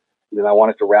this. And then I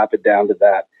want it to wrap it down to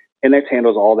that. NX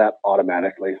handles all that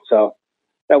automatically. So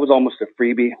that was almost a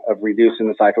freebie of reducing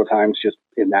the cycle times just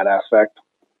in that aspect.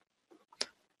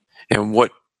 And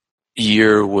what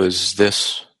year was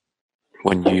this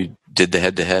when you did the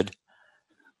head-to-head?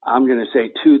 I'm going to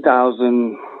say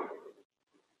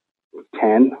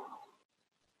 2010,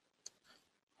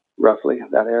 roughly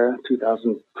that era,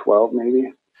 2012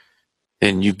 maybe.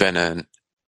 And you've been an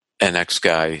NX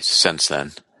guy since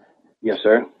then. Yes,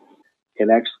 sir.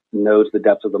 NX knows the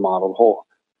depth of the modeled hole.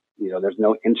 There's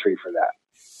no entry for that.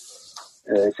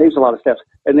 It saves a lot of steps.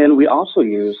 And then we also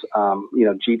use,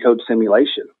 G-code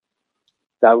simulation.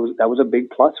 That was a big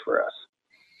plus for us.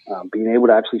 Being able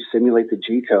to actually simulate the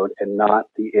G-code and not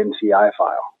the NCI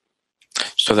file.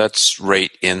 So that's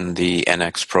right in the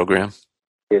NX program?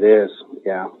 It is,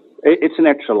 yeah. It's an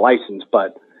extra license,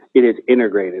 but it is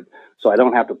integrated. So I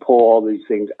don't have to pull all these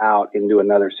things out into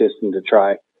another system to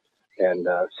try and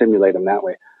simulate them that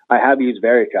way. I have used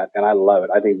Vericut, and I love it.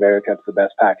 I think Vericut's the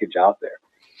best package out there.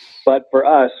 But for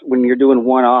us, when you're doing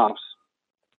one-offs,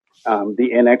 the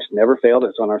NX never failed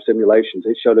us on our simulations.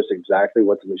 It showed us exactly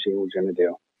what the machine was going to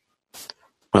do.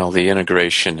 Well, the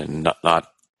integration and not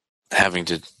having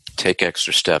to take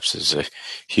extra steps is a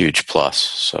huge plus.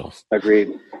 So,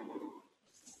 agreed.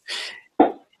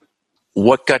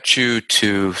 What got you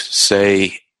to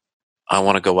say, I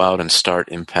want to go out and start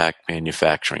Impact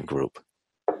Manufacturing Group?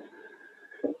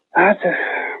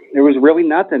 There was really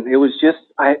nothing. It was just,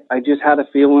 I just had a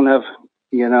feeling of,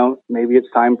 maybe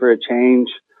it's time for a change.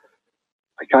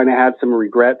 I kind of had some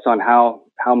regrets on how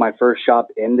my first shop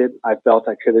ended. I felt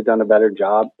I could have done a better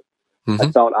job. Mm-hmm.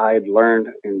 I felt I had learned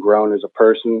and grown as a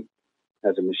person,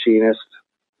 as a machinist.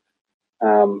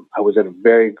 I was at a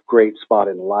very great spot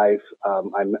in life.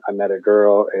 I met a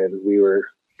girl and we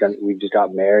just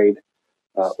got married.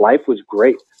 Life was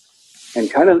great.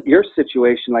 And kind of your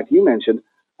situation, like you mentioned,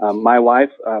 my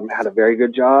wife had a very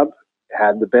good job,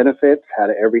 had the benefits, had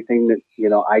everything that,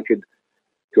 I could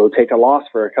go take a loss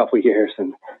for a couple of years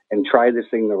and try this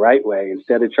thing the right way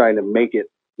instead of trying to make it,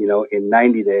 in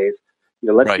 90 days.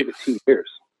 Let's right. give it 2 years.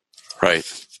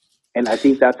 Right. And I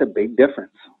think that's a big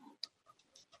difference.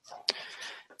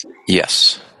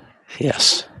 Yes.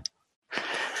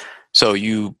 So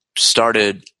you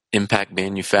started Impact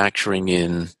Manufacturing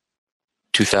in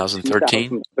 2013?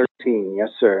 2013, yes,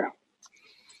 sir.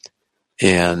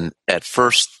 And at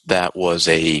first that was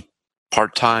a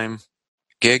part-time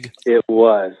gig? It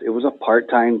was a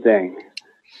part-time thing.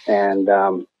 And,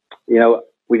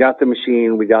 we got the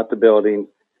machine, we got the building.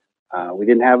 We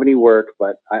didn't have any work,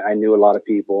 but I knew a lot of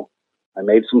people. I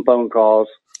made some phone calls,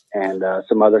 and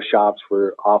some other shops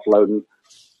were offloading,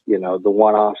 the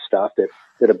one-off stuff that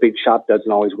a big shop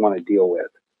doesn't always want to deal with.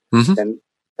 Mm-hmm. And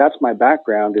that's my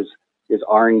background is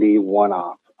R&D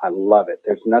one-off. I love it.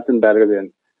 There's nothing better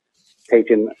than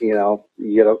taking, you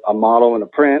get a model and a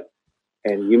print,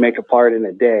 and you make a part in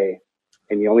a day,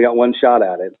 and you only got one shot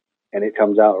at it, and it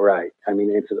comes out right. I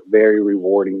mean, it's a very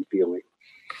rewarding feeling.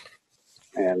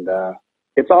 And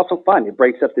it's also fun. It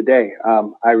breaks up the day.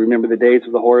 I remember the days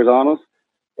of the horizontals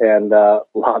and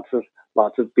lots of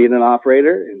being an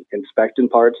operator and inspecting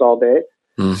parts all day.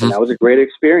 Mm-hmm. And that was a great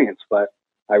experience, but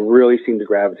I really seem to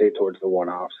gravitate towards the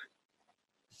one-offs.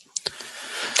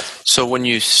 So when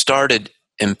you started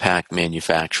Impact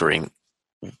Manufacturing,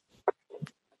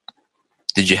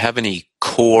 did you have any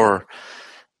core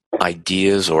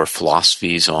ideas or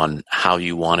philosophies on how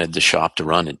you wanted the shop to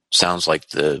run? It sounds like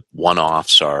the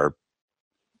one-offs are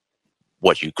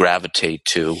what you gravitate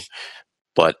to,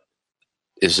 but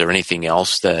is there anything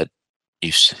else that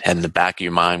you had in the back of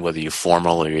your mind, whether you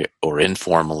formally or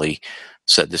informally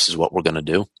said, this is what we're going to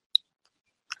do?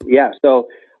 Yeah, so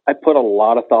I put a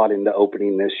lot of thought into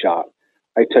opening this shop.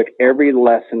 I took every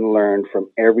lesson learned from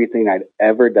everything I'd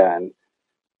ever done,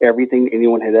 everything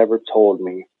anyone had ever told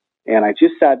me. And I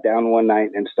just sat down one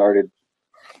night and started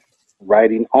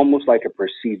writing almost like a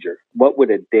procedure. What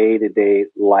would a day-to-day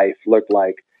life look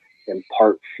like in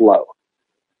part flow?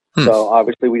 So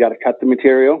obviously we got to cut the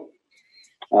material.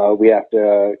 We have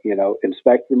to,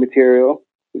 inspect the material.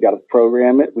 We got to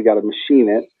program it. We got to machine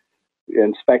it,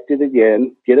 inspect it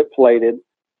again, get it plated,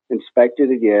 inspect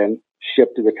it again,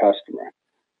 ship to the customer.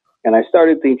 And I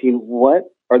started thinking, what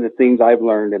are the things I've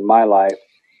learned in my life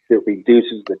that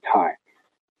reduces the time?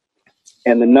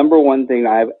 And the number one thing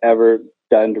I've ever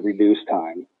done to reduce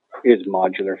time is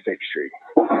modular fixturing.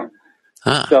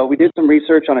 So we did some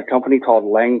research on a company called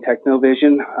Lang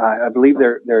Technovision. I believe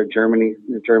they're a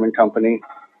German company.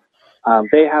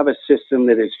 They have a system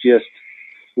that is just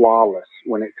flawless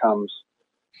when it comes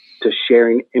to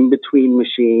sharing in between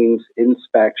machines,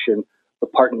 inspection. The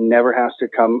part never has to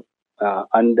come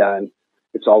undone.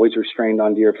 It's always restrained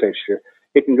onto your fixture.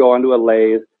 It can go onto a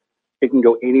lathe. It can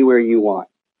go anywhere you want.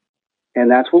 And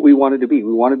that's what we wanted to be.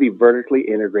 We want to be vertically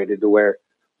integrated to where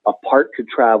a part could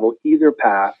travel either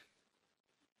path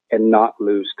and not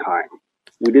lose time.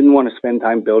 We didn't want to spend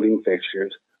time building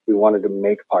fixtures. We wanted to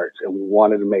make parts, and we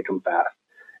wanted to make them fast.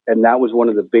 And that was one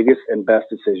of the biggest and best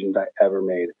decisions I ever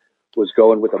made, was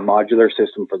going with a modular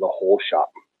system for the whole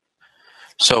shop.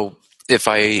 So if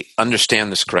I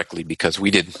understand this correctly, because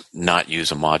we did not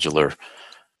use a modular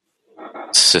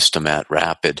system at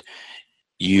Rapid,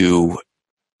 you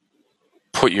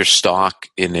put your stock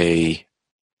in a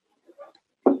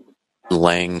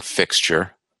Lang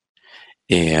fixture,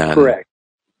 and Correct.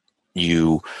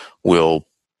 you will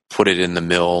put it in the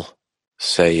mill.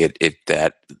 Say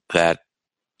that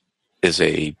is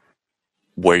a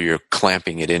where you're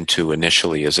clamping it into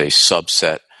initially is a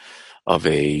subset of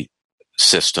a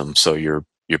system. So you're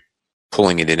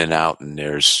pulling it in and out, and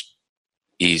there's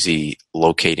easy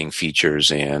locating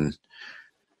features and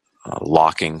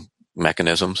locking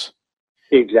mechanisms.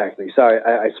 Exactly. Sorry,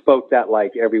 I spoke that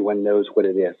like everyone knows what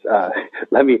it is.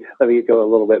 Let me go a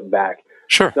little bit back.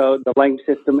 Sure. So the Lang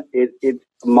system, it's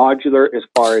modular as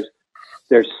far as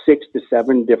there's 6 to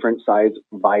 7 different size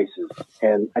vices,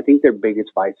 and I think their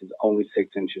biggest vice is only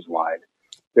 6 inches wide.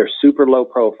 They're super low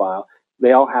profile.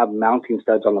 They all have mounting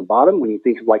studs on the bottom. When you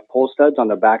think of like pull studs on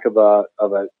the back of a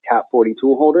Cat 40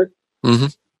 tool holder,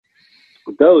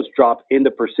 those drop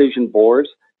into precision bores.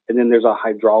 And then there's a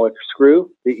hydraulic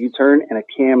screw that you turn, and a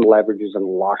cam leverages and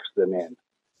locks them in.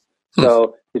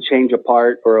 So to change a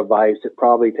part or a vise, it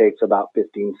probably takes about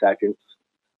 15 seconds.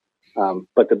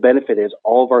 But the benefit is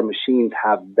all of our machines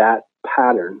have that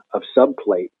pattern of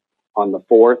subplate on the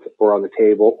 4th or on the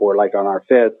table or like on our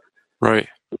 5th. Right.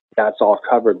 That's all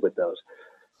covered with those.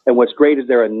 And what's great is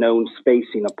they're a known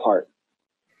spacing apart.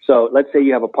 So let's say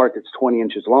you have a part that's 20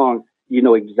 inches long. You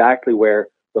know exactly where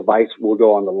the vise will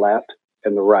go on the left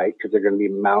and the right, because they're going to be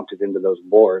mounted into those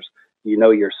bores. You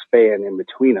know your span in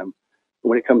between them.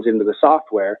 When it comes into the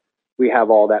software, we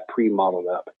have all that pre-modeled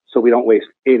up. So we don't waste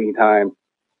any time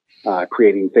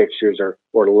creating fixtures or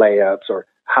layups or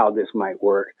how this might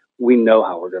work. We know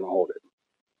how we're going to hold it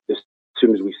just as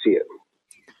soon as we see it.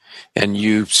 And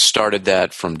you started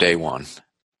that from day one.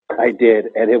 I did,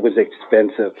 and it was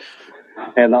expensive.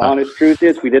 And the honest truth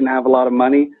is we didn't have a lot of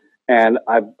money, and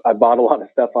I bought a lot of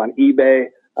stuff on eBay.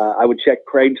 I would check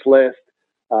Craigslist.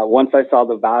 Once I saw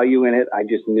the value in it, I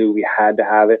just knew we had to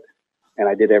have it, and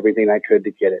I did everything I could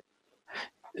to get it.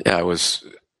 Yeah, I was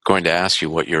going to ask you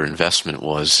what your investment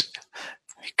was,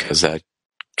 because I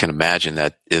can imagine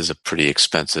that is a pretty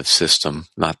expensive system.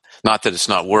 Not that it's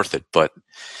not worth it, but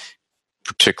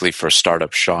particularly for a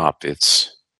startup shop,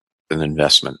 it's an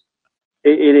investment.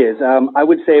 It is. I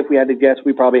would say if we had to guess,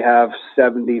 we probably have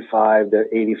 75 to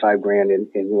 85 grand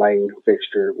in Lang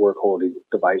fixture work holding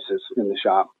devices in the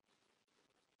shop.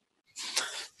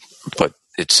 But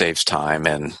it saves time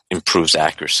and improves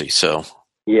accuracy. So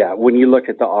yeah, when you look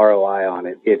at the ROI on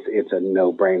it, it's a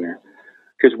no-brainer,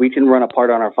 because we can run a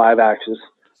part on our 5-axis,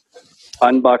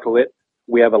 unbuckle it.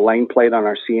 We have a Lang plate on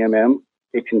our CMM.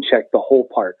 It can check the whole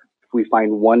part. If we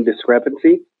find one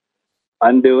discrepancy,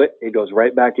 undo it. It goes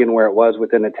right back in where it was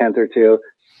within a tenth or two.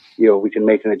 You know, we can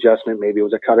make an adjustment. Maybe it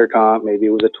was a cutter comp. Maybe it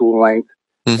was a tool length.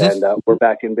 And we're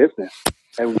back in business.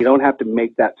 And we don't have to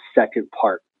make that second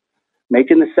part.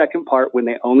 Making the second part when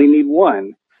they only need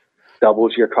one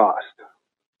doubles your cost.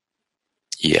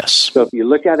 yes. So if you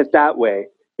look at it that way,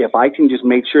 if I can just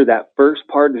make sure that first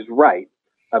part is right,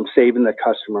 I'm saving the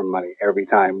customer money every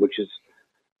time, which is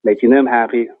making them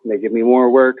happy. They give me more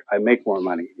work. I make more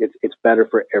money. It's better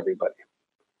for everybody.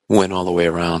 Went all the way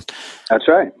around. That's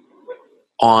right.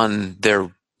 On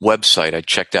their website, I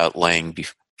checked out Lang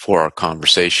before our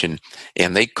conversation,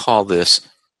 and they call this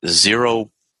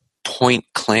 0-point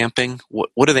clamping.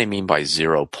 What do they mean by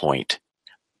 0 point?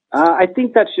 I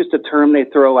think that's just a term they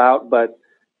throw out, but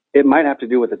it might have to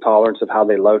do with the tolerance of how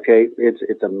they locate.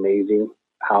 It's amazing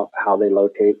how they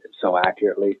locate it so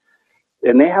accurately.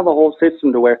 And they have a whole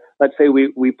system to where, let's say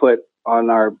we put on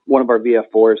one of our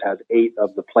VF4s has 8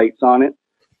 of the plates on it.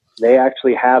 They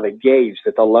actually have a gauge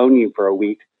that they'll loan you for a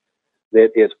week that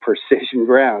is precision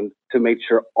ground to make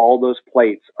sure all those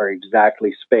plates are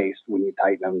exactly spaced when you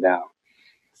tighten them down.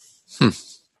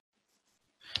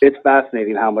 It's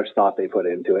fascinating how much thought they put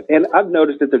into it. And I've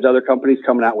noticed that there's other companies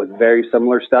coming out with very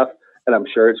similar stuff, and I'm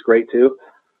sure it's great too.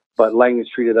 But Lang has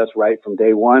treated us right from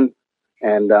day one.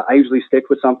 And I usually stick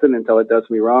with something until it does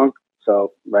me wrong.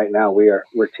 So right now we're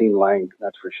Team Lang,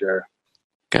 that's for sure.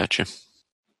 Gotcha.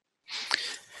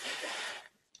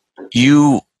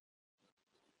 You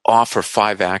offer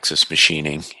 5-axis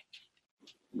machining.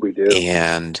 We do.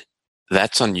 And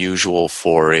that's unusual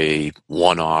for a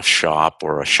one-off shop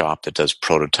or a shop that does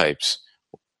prototypes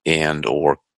and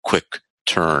or quick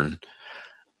turn.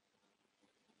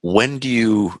 When do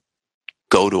you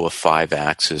go to a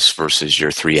 5-axis versus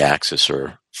your 3-axis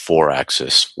or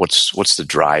 4-axis? What's the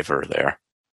driver there?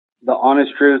 The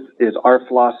honest truth is our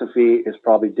philosophy is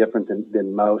probably different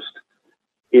than most.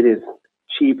 It is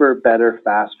cheaper, better,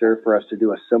 faster for us to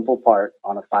do a simple part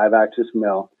on a 5-axis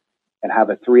mill and have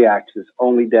a 3-axis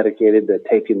only dedicated to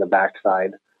taking the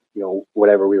backside,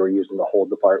 whatever we were using to hold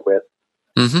the part with.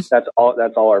 Mm-hmm. That's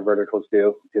all our verticals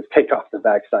do is take off the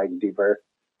backside and deburr.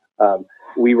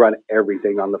 We run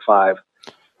everything on the 5.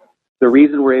 The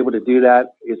reason we're able to do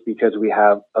that is because we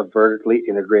have a vertically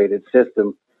integrated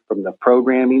system from the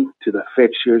programming to the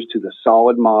fixtures to the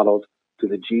solid models to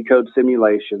the G-code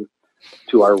simulation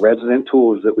to our resident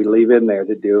tools that we leave in there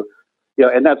to do,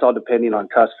 and that's all depending on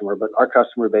customer. But our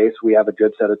customer base, we have a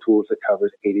good set of tools that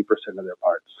covers 80% of their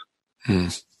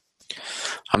parts.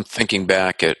 I'm thinking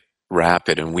back at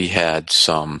Rapid, and we had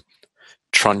some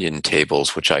trunnion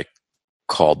tables, which I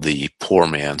called the poor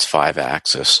man's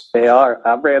 5-axis. They are.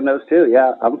 I ran those too.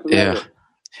 Yeah, I'm familiar.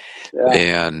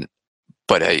 Yeah.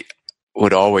 But I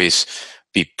would always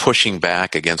be pushing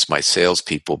back against my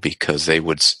salespeople because they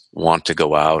would want to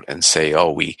go out and say,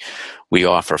 "Oh, we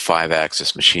offer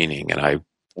 5-axis machining," and I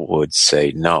would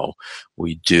say, "No,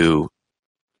 we do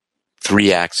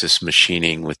 3-axis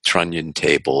machining with trunnion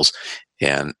tables,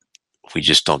 and we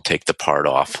just don't take the part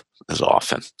off as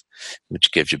often,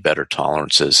 which gives you better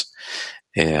tolerances."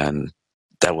 And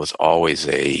that was always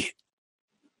a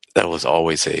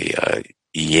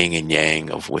yin and yang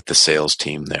with the sales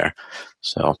team there.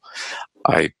 So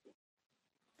I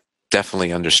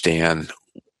definitely understand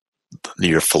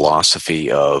your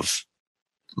philosophy of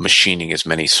machining as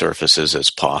many surfaces as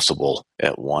possible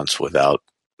at once without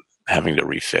having to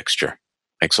refixture.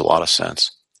 Makes a lot of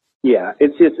sense. Yeah,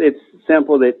 it's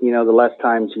simple that, the less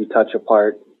times you touch a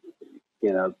part,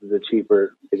 the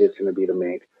cheaper it is going to be to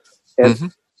make.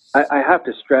 And I have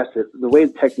to stress that the way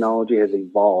technology has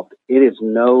evolved, it is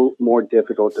no more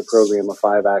difficult to program a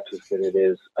 5-axis than it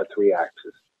is a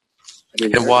 3-axis.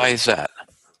 And why is that?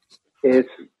 It's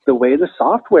the way the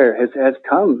software has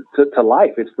come to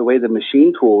life. It's the way the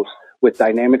machine tools with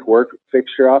dynamic work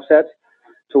fixture offsets,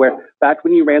 to where back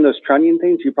when you ran those trunnion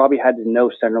things, you probably had to know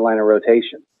center line of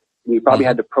rotation. And you probably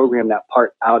had to program that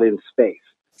part out in space.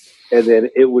 And then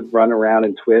it would run around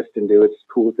and twist and do its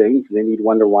cool things. And then you'd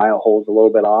wonder why a hole's a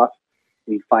little bit off.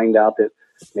 And you'd find out that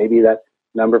maybe that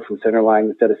number from center line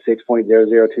instead of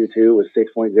 6.0022 was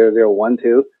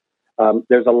 6.0012.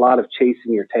 There's a lot of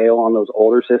chasing your tail on those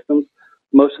older systems.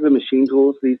 Most of the machine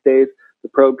tools these days, the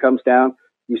probe comes down,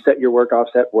 you set your work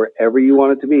offset wherever you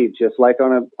want it to be, just like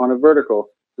on a vertical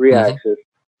 3-axis,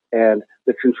 and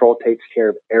the control takes care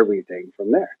of everything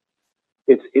from there.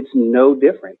 It's no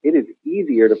different. It is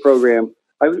easier to program.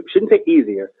 I shouldn't say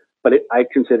easier, but I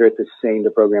consider it the same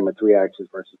to program a 3-axis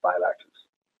versus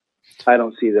 5-axis. I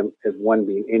don't see them as one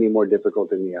being any more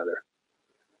difficult than the other.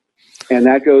 And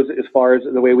that goes as far as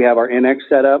the way we have our NX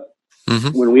set up.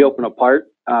 When we open a part,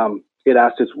 it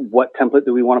asks us what template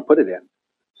do we want to put it in.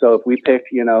 So if we pick,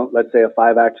 let's say a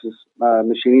 5-axis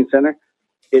machining center,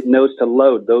 it knows to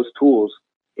load those tools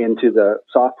into the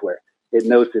software. It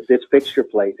knows that this fixture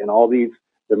plate and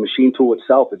the machine tool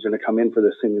itself is going to come in for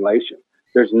the simulation.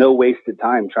 There's no wasted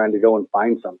time trying to go and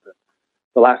find something.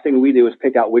 The last thing we do is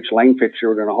pick out which lane fixture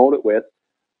we're going to hold it with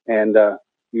and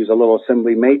use a little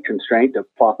assembly mate constraint to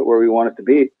plop it where we want it to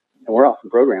be, and we're off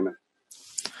and programming.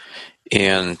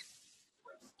 And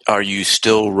are you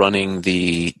still running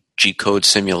the G-code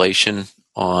simulation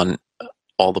on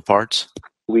all the parts?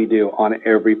 We do, on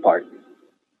every part.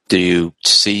 Do you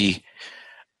see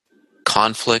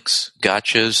conflicts,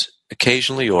 gotchas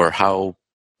occasionally, or how?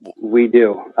 We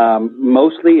do.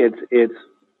 Mostly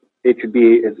it could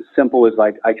be as simple as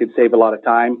I could save a lot of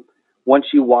time. Once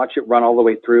you watch it run all the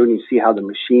way through and you see how the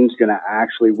machine's going to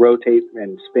actually rotate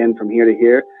and spin from here to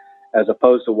here, as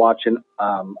opposed to watching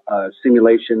a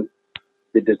simulation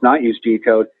that does not use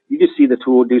G-code, you just see the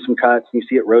tool do some cuts and you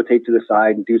see it rotate to the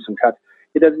side and do some cuts.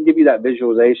 It doesn't give you that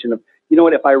visualization of,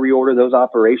 if I reorder those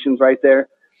operations right there,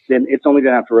 then it's only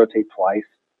going to have to rotate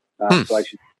twice. So I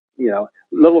should,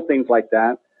 little things like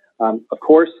that. Of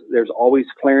course, there's always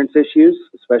clearance issues,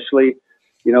 especially,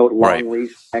 long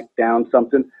lease, neck down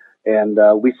something. And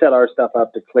we set our stuff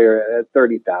up to clear at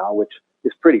 30 thou, which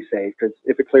is pretty safe because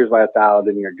if it clears by 1 thou,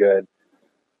 then you're good.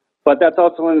 But that's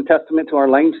also a testament to our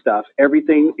lane stuff.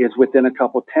 Everything is within a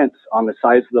couple tenths on the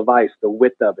size of the vise, the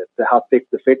width of it, how thick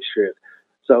the fixture is.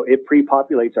 So it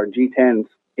pre-populates our G10s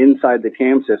inside the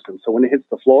cam system. So when it hits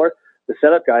the floor, the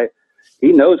setup guy,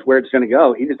 he knows where it's going to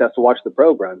go. He just has to watch the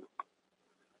probe run.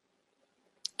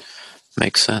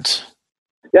 Makes sense.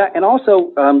 Yeah, and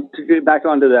also to get back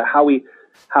onto how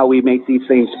we make these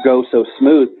things go so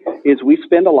smooth, is we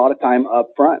spend a lot of time up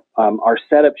front. Our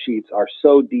setup sheets are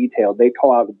so detailed. They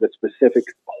call out the specific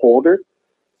holder,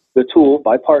 the tool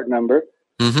by part number,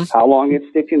 how long it's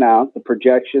sticking out, the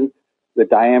projection, the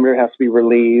diameter has to be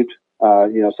relieved,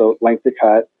 so length to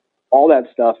cut. All that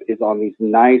stuff is on these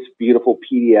nice, beautiful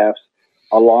PDFs,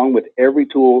 along with every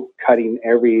tool cutting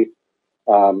every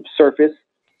surface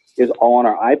is all on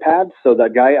our iPad. So the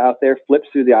guy out there flips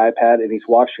through the iPad and he's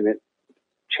watching it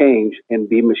change and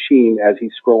be machined as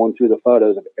he's scrolling through the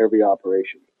photos of every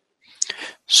operation.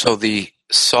 So the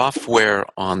software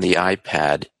on the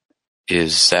iPad,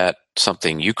 is that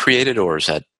something you created, or is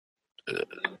that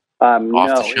off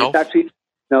the shelf?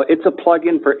 It's a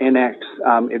plugin for NX.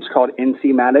 It's called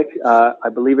NCmatic. I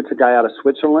believe it's a guy out of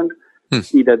Switzerland.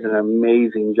 He does an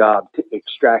amazing job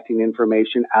extracting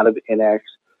information out of NX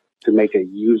to make a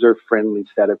user-friendly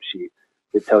setup sheet.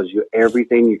 It tells you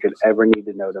everything you could ever need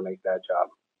to know to make that job.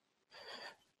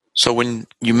 So when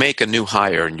you make a new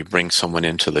hire and you bring someone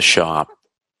into the shop,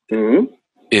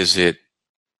 is it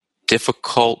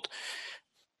difficult?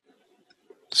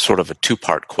 Sort of a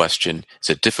two-part question. Is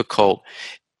it difficult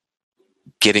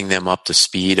getting them up to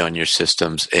speed on your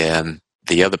systems? And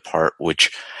the other part,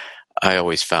 which I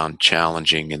always found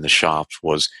challenging in the shops,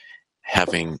 was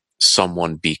having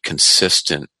someone be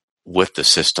consistent with the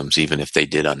systems, even if they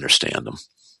did understand them.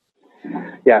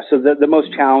 Yeah, so the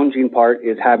most challenging part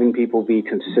is having people be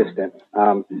consistent.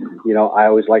 I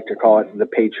always like to call it the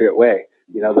Patriot way,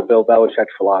 the Bill Belichick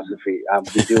philosophy.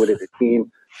 We do it as a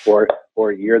team, or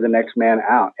you're the next man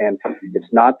out. And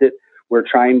it's not that we're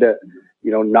trying to,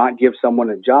 not give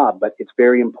someone a job, but it's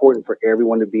very important for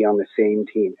everyone to be on the same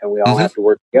team, and we all have to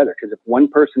work together. Because if one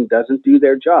person doesn't do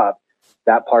their job,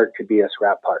 that part could be a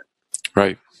scrap part.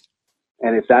 Right.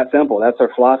 And it's that simple. That's our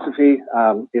philosophy.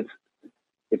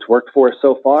 It's worked for us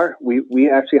so far. We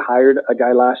actually hired a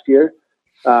guy last year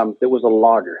that was a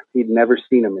logger. He'd never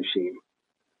seen a machine.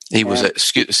 He was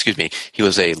he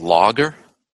was a logger?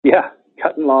 Yeah,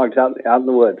 cutting logs out in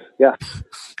the woods. Yeah.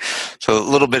 So a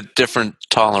little bit different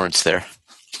tolerance there.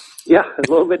 Yeah,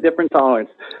 a little bit different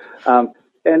tolerance.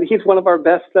 And he's one of our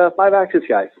best 5-axis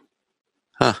guys.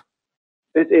 Huh.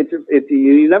 It's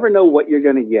you never know what you're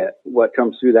going to get, what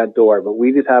comes through that door, but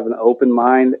we just have an open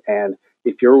mind, and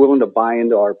if you're willing to buy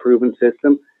into our proven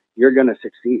system, you're going to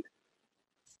succeed.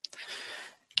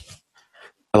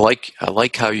 I like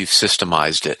how you've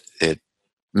systemized it. It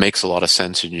makes a lot of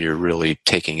sense, and you're really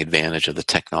taking advantage of the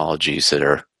technologies that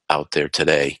are out there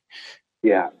today.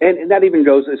 Yeah, and that even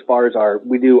goes as far as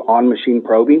we do on-machine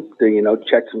probing to,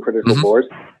 check some critical bores.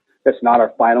 That's not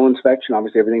our final inspection.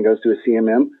 Obviously, everything goes to a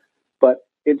CMM, but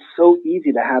it's so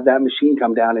easy to have that machine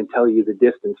come down and tell you the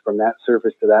distance from that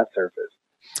surface to that surface.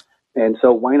 And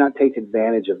so why not take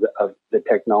advantage of the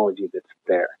technology that's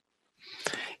there?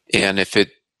 And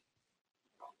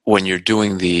when you're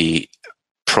doing the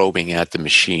probing at the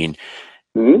machine,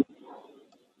 and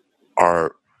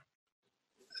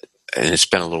it's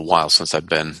been a little while since I've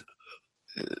been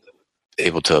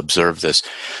able to observe this,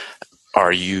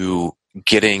 are you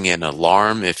getting an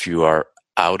alarm if you are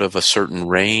out of a certain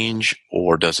range,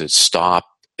 or does it stop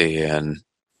and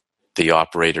the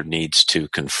operator needs to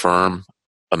confirm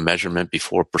a measurement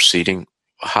before proceeding?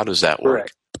 How does that work?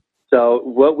 Correct. So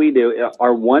what we do,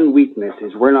 our one weakness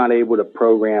is we're not able to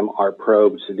program our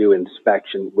probes to do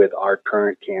inspection with our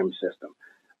current CAM system.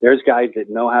 There's guys that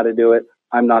know how to do it.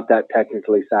 I'm not that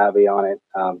technically savvy on it.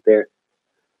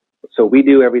 So we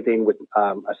do everything with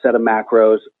a set of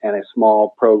macros and a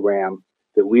small program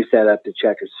that we set up to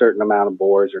check a certain amount of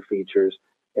bores or features.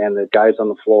 And the guys on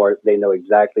the floor, they know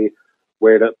exactly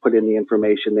where to put in the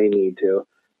information they need to.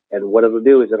 And what it'll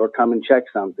do is it'll come and check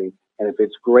something. And if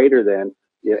it's greater than,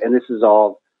 and this is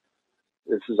all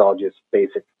just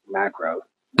basic macro.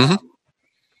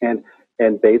 And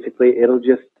basically it'll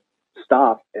just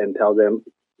stop and tell them,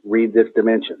 read this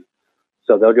dimension.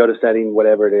 So they'll go to setting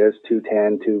whatever it is,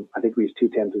 210 I think we use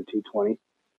 210 through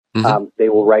 220. They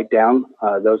will write down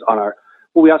those on our.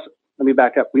 Well, let me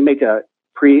back up. We make a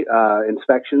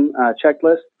pre-inspection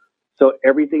checklist. So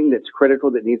everything that's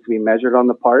critical that needs to be measured on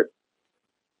the part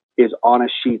is on a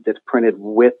sheet that's printed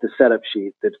with the setup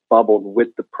sheet that's bubbled with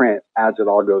the print as it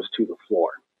all goes to the floor.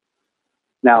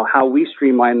 Now, how we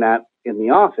streamline that in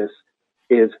the office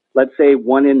is, let's say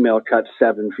one end mill cuts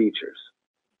 7 features.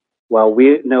 Well,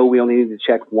 we know we only need to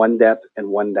check one depth and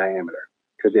one diameter,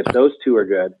 because if those two are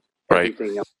good,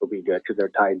 everything else will be good because they're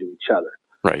tied to each other.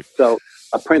 Right. So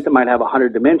a print that might have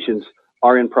 100 dimensions,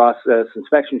 our in-process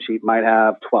inspection sheet might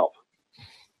have 12.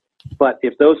 But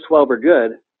if those 12 are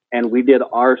good and we did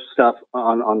our stuff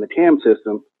on the CAM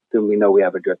system, then we know we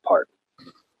have a good part.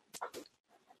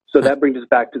 So that brings us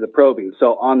back to the probing.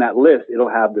 So on that list, it'll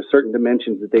have the certain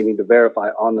dimensions that they need to verify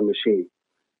on the machine.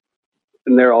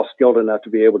 And they're all skilled enough to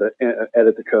be able to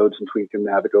edit the codes and tweak them,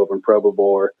 have it go over and probe a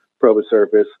bore, probe a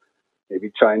surface,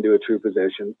 maybe try and do a true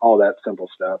position, all that simple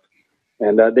stuff.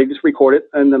 And they just record it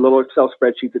in the little Excel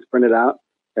spreadsheet that's printed out,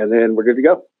 and then we're good to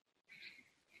go.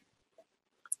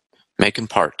 Making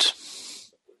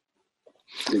parts.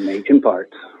 Making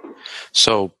parts.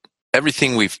 So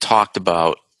everything we've talked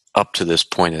about up to this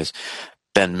point has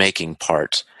been making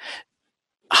parts.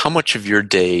 How much of your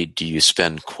day do you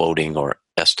spend quoting or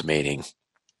estimating?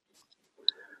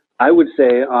 I would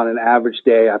say on an average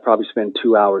day, I probably spend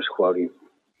 2 hours quoting.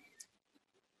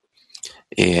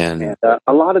 And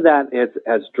a lot of that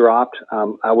has dropped.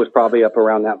 I was probably up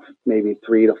around that maybe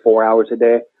 3 to 4 hours a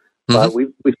day. But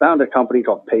we found a company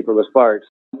called Paperless Parts.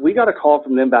 We got a call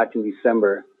from them back in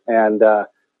December, and I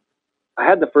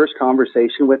had the first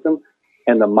conversation with them,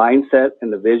 and the mindset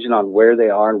and the vision on where they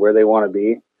are and where they want to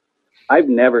be. I've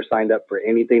never signed up for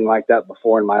anything like that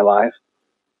before in my life,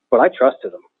 but I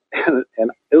trusted them,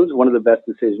 and it was one of the best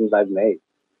decisions I've made.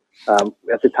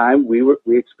 At the time, we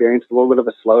experienced a little bit of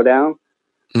a slowdown.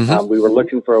 We were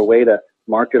looking for a way to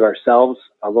market ourselves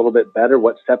a little bit better,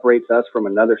 what separates us from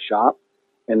another shop.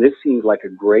 And this seems like a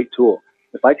great tool.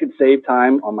 If I could save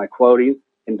time on my quoting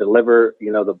and deliver,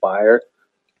 the buyer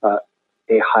a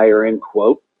higher end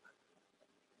quote,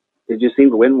 it just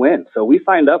seemed win-win. So we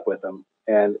signed up with them,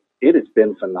 and it has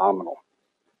been phenomenal.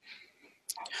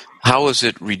 How has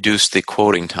it reduced the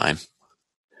quoting time?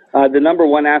 The number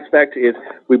one aspect is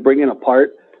we bring in a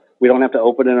part. We don't have to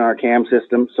open it in our CAM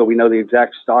system, so we know the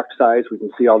exact stock size. We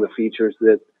can see all the features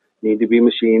that need to be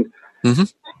machined.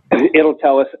 It'll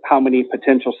tell us how many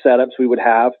potential setups we would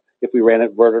have if we ran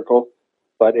it vertical.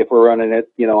 But if we're running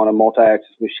it, on a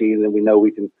multi-axis machine, then we know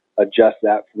we can adjust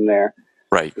that from there.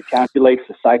 Right. It calculates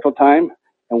the cycle time.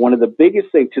 And one of the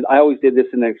biggest things, I always did this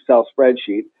in an Excel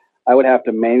spreadsheet, I would have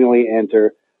to manually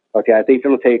enter, okay, I think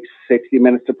it'll take 60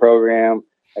 minutes to program.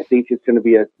 I think it's going to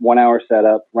be a 1 hour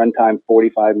setup, runtime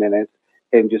 45 minutes,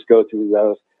 and just go through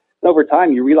those. And over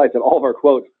time, you realize that all of our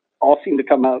quotes all seem to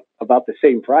come out about the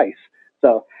same price.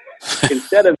 So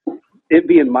instead of it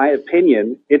being my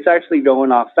opinion, it's actually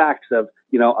going off facts of,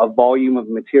 a volume of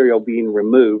material being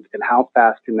removed and how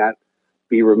fast can that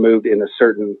be removed in a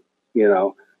certain,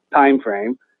 time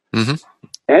frame. And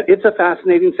it's a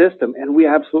fascinating system, and we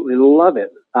absolutely love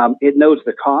it. It knows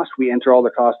the cost. We enter all the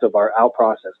cost of our out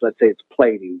process. Let's say it's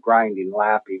plating, grinding,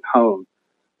 lapping, hone.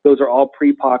 Those are all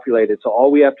pre-populated. So all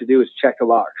we have to do is check a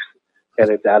box, and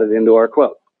it's added into our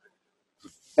quote.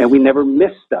 And we never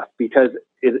miss stuff because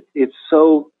it's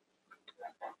so,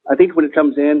 I think when it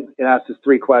comes in, it asks us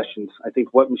 3 questions. I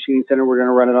think what machining center we're going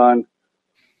to run it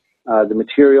on, the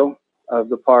material of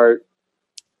the part,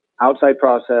 outside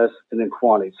process, and then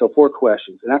quantity. So 4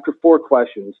 questions. And after 4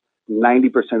 questions,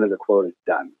 90% of the quote is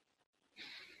done.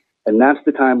 And that's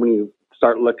the time when you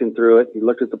start looking through it. You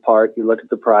look at the part, you look at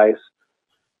the price,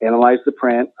 analyze the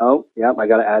print. Oh, yeah, I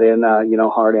got to add in,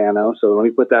 hard anno. So let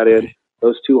me put that in.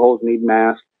 Those 2 holes need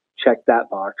mask. Check that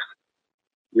box.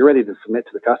 You're ready to submit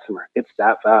to the customer. It's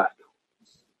that fast.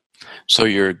 So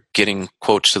you're getting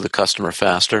quotes to the customer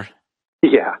faster?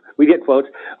 Yeah, we get quotes.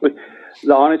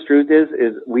 The honest truth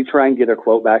is we try and get a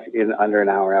quote back in under an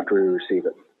hour after we receive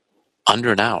it.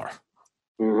 Under an hour?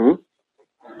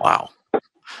 Wow.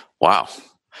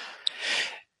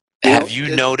 Have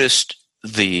you noticed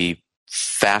the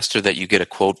faster that you get a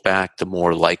quote back, the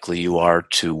more likely you are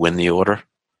to win the order?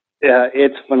 Yeah,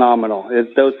 it's phenomenal.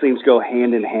 Those things go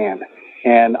hand in hand.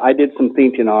 And I did some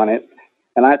thinking on it,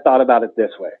 and I thought about it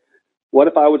this way. What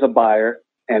if I was a buyer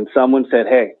and someone said,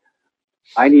 hey,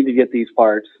 I need to get these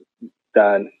parts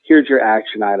done. Here's your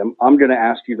action item. I'm going to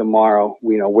ask you tomorrow,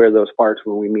 where those parts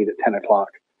when we meet at 10 o'clock.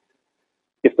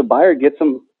 If the buyer gets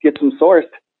them sourced,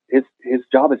 his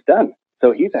job is done.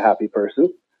 So he's a happy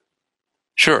person.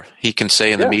 Sure. He can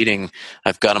say in the meeting,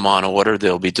 I've got them on order.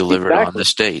 They'll be delivered on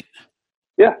this date.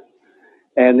 Yeah.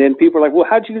 And then people are like, well,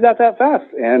 how'd you do that fast?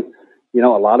 And, a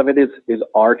lot of it is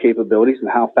our capabilities and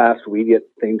how fast we get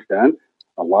things done.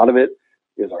 A lot of it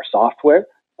is our software.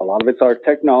 A lot of it's our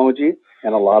technology.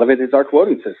 And a lot of it is our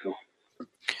quoting system.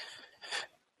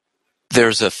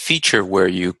 There's a feature where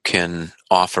you can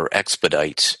offer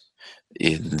expedites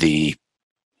in the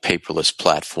paperless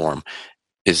platform.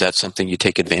 Is that something you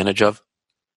take advantage of?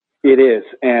 It is.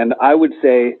 And I would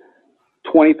say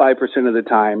 25% of the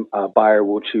time, a buyer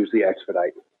will choose the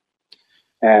expedite.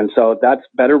 And so that's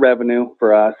better revenue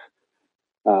for us.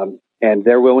 And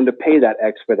they're willing to pay that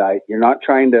expedite. You're not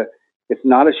it's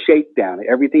not a shakedown.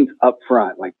 Everything's up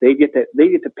front. Like they get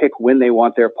to pick when they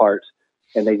want their parts,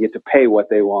 and they get to pay what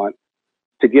they want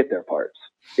to get their parts.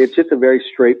 It's just a very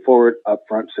straightforward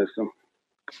upfront system.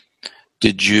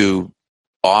 Did you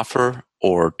offer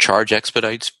or charge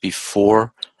expedites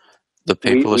before the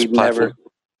paperless platform?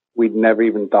 We'd never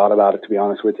even thought about it, to be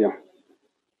honest with you.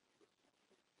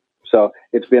 So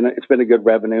it's been a good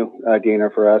revenue gainer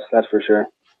for us, that's for sure.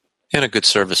 And a good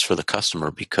service for the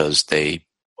customer because they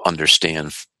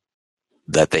understand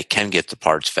that they can get the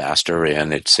parts faster,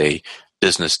 and it's a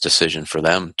business decision for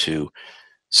them to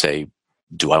say,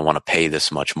 do I want to pay this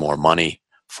much more money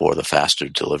for the faster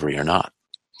delivery or not?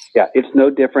 Yeah, it's no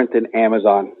different than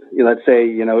Amazon. Let's say,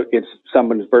 it's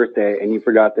someone's birthday and you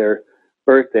forgot their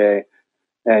birthday,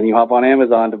 and you hop on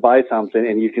Amazon to buy something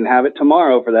and you can have it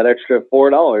tomorrow for that extra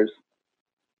 $4.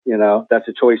 That's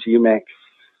a choice you make.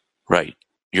 Right.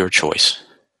 Your choice.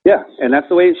 Yeah, and that's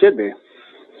the way it should be.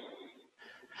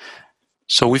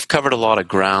 So we've covered a lot of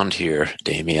ground here,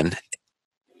 Damian,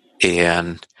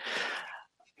 and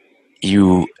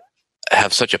you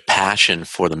have such a passion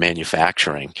for the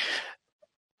manufacturing.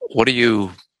 Where do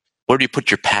you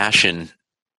put your passion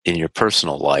in your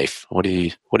personal life? What do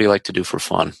you like to do for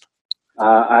fun?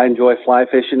 I enjoy fly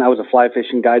fishing. I was a fly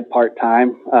fishing guide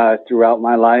part-time throughout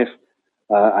my life.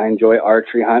 I enjoy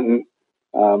archery hunting.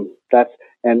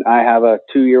 And I have a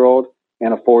 2-year-old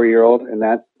and a 4-year-old, and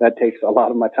that takes a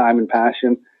lot of my time and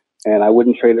passion, and I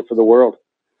wouldn't trade it for the world.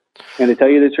 And to tell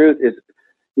you the truth is,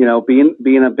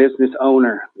 being a business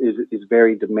owner is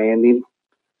very demanding,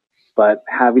 but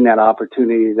having that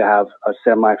opportunity to have a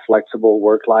semi-flexible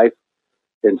work life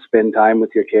and spend time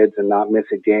with your kids and not miss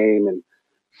a game and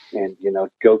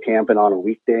go camping on a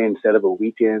weekday instead of a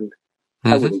weekend,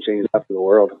 I wouldn't change that for the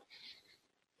world.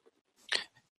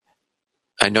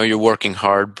 I know you're working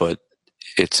hard, but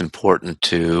it's important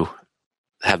to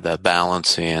have that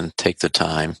balance and take the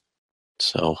time.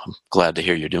 So I'm glad to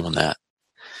hear you're doing that.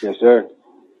 Yes, sir.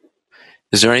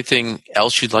 Is there anything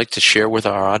else you'd like to share with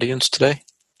our audience today?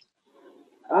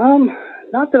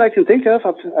 Not that I can think of.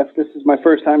 This is my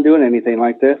first time doing anything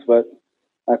like this, but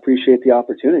I appreciate the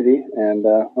opportunity, and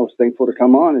I was thankful to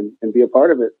come on and be a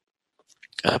part of it.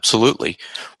 Absolutely.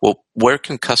 Well, where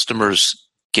can customers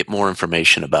get more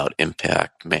information about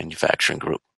Impact Manufacturing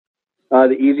Group?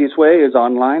 The easiest way is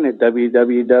online at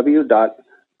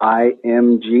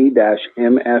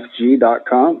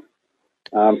www.img-mfg.com.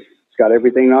 It's got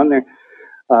everything on there.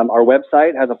 Our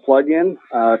website has a plug-in.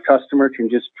 A customer can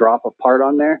just drop a part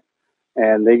on there,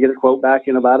 and they get a quote back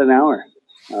in about an hour.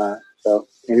 So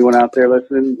anyone out there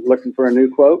listening, looking for a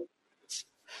new quote,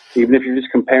 even if you're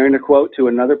just comparing a quote to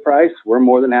another price, we're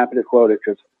more than happy to quote it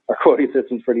because our quoting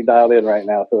system's pretty dialed in right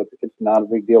now, so it's not a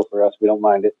big deal for us. We don't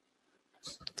mind it.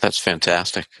 That's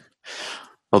fantastic.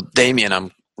 Well, Damian,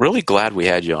 I'm really glad we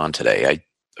had you on today. I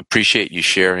appreciate you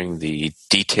sharing the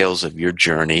details of your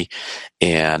journey,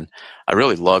 and I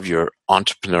really love your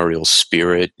entrepreneurial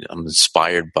spirit. I'm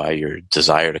inspired by your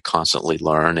desire to constantly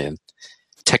learn, and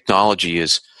technology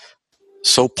is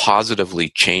so positively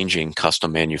changing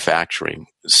custom manufacturing.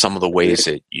 Some of the ways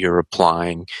that you're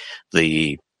applying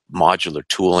the modular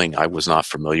tooling I was not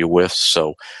familiar with.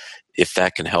 So if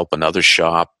that can help another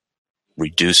shop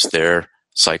reduce their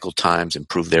cycle times,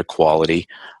 improve their quality,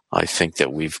 I think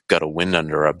that we've got a win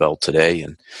under our belt today.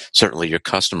 And certainly your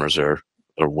customers are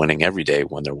winning every day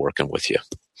when they're working with you.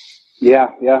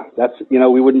 Yeah. That's,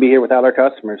 we wouldn't be here without our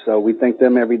customers. So we thank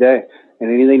them every day.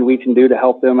 And anything we can do to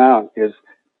help them out is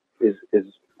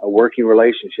a working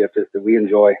relationship that we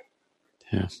enjoy.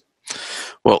 Yeah.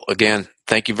 Well, again,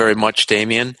 thank you very much,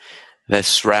 Damian.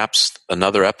 This wraps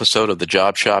another episode of the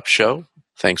Job Shop Show.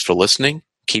 Thanks for listening.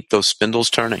 Keep those spindles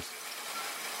turning.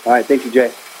 All right. Thank you,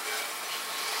 Jay.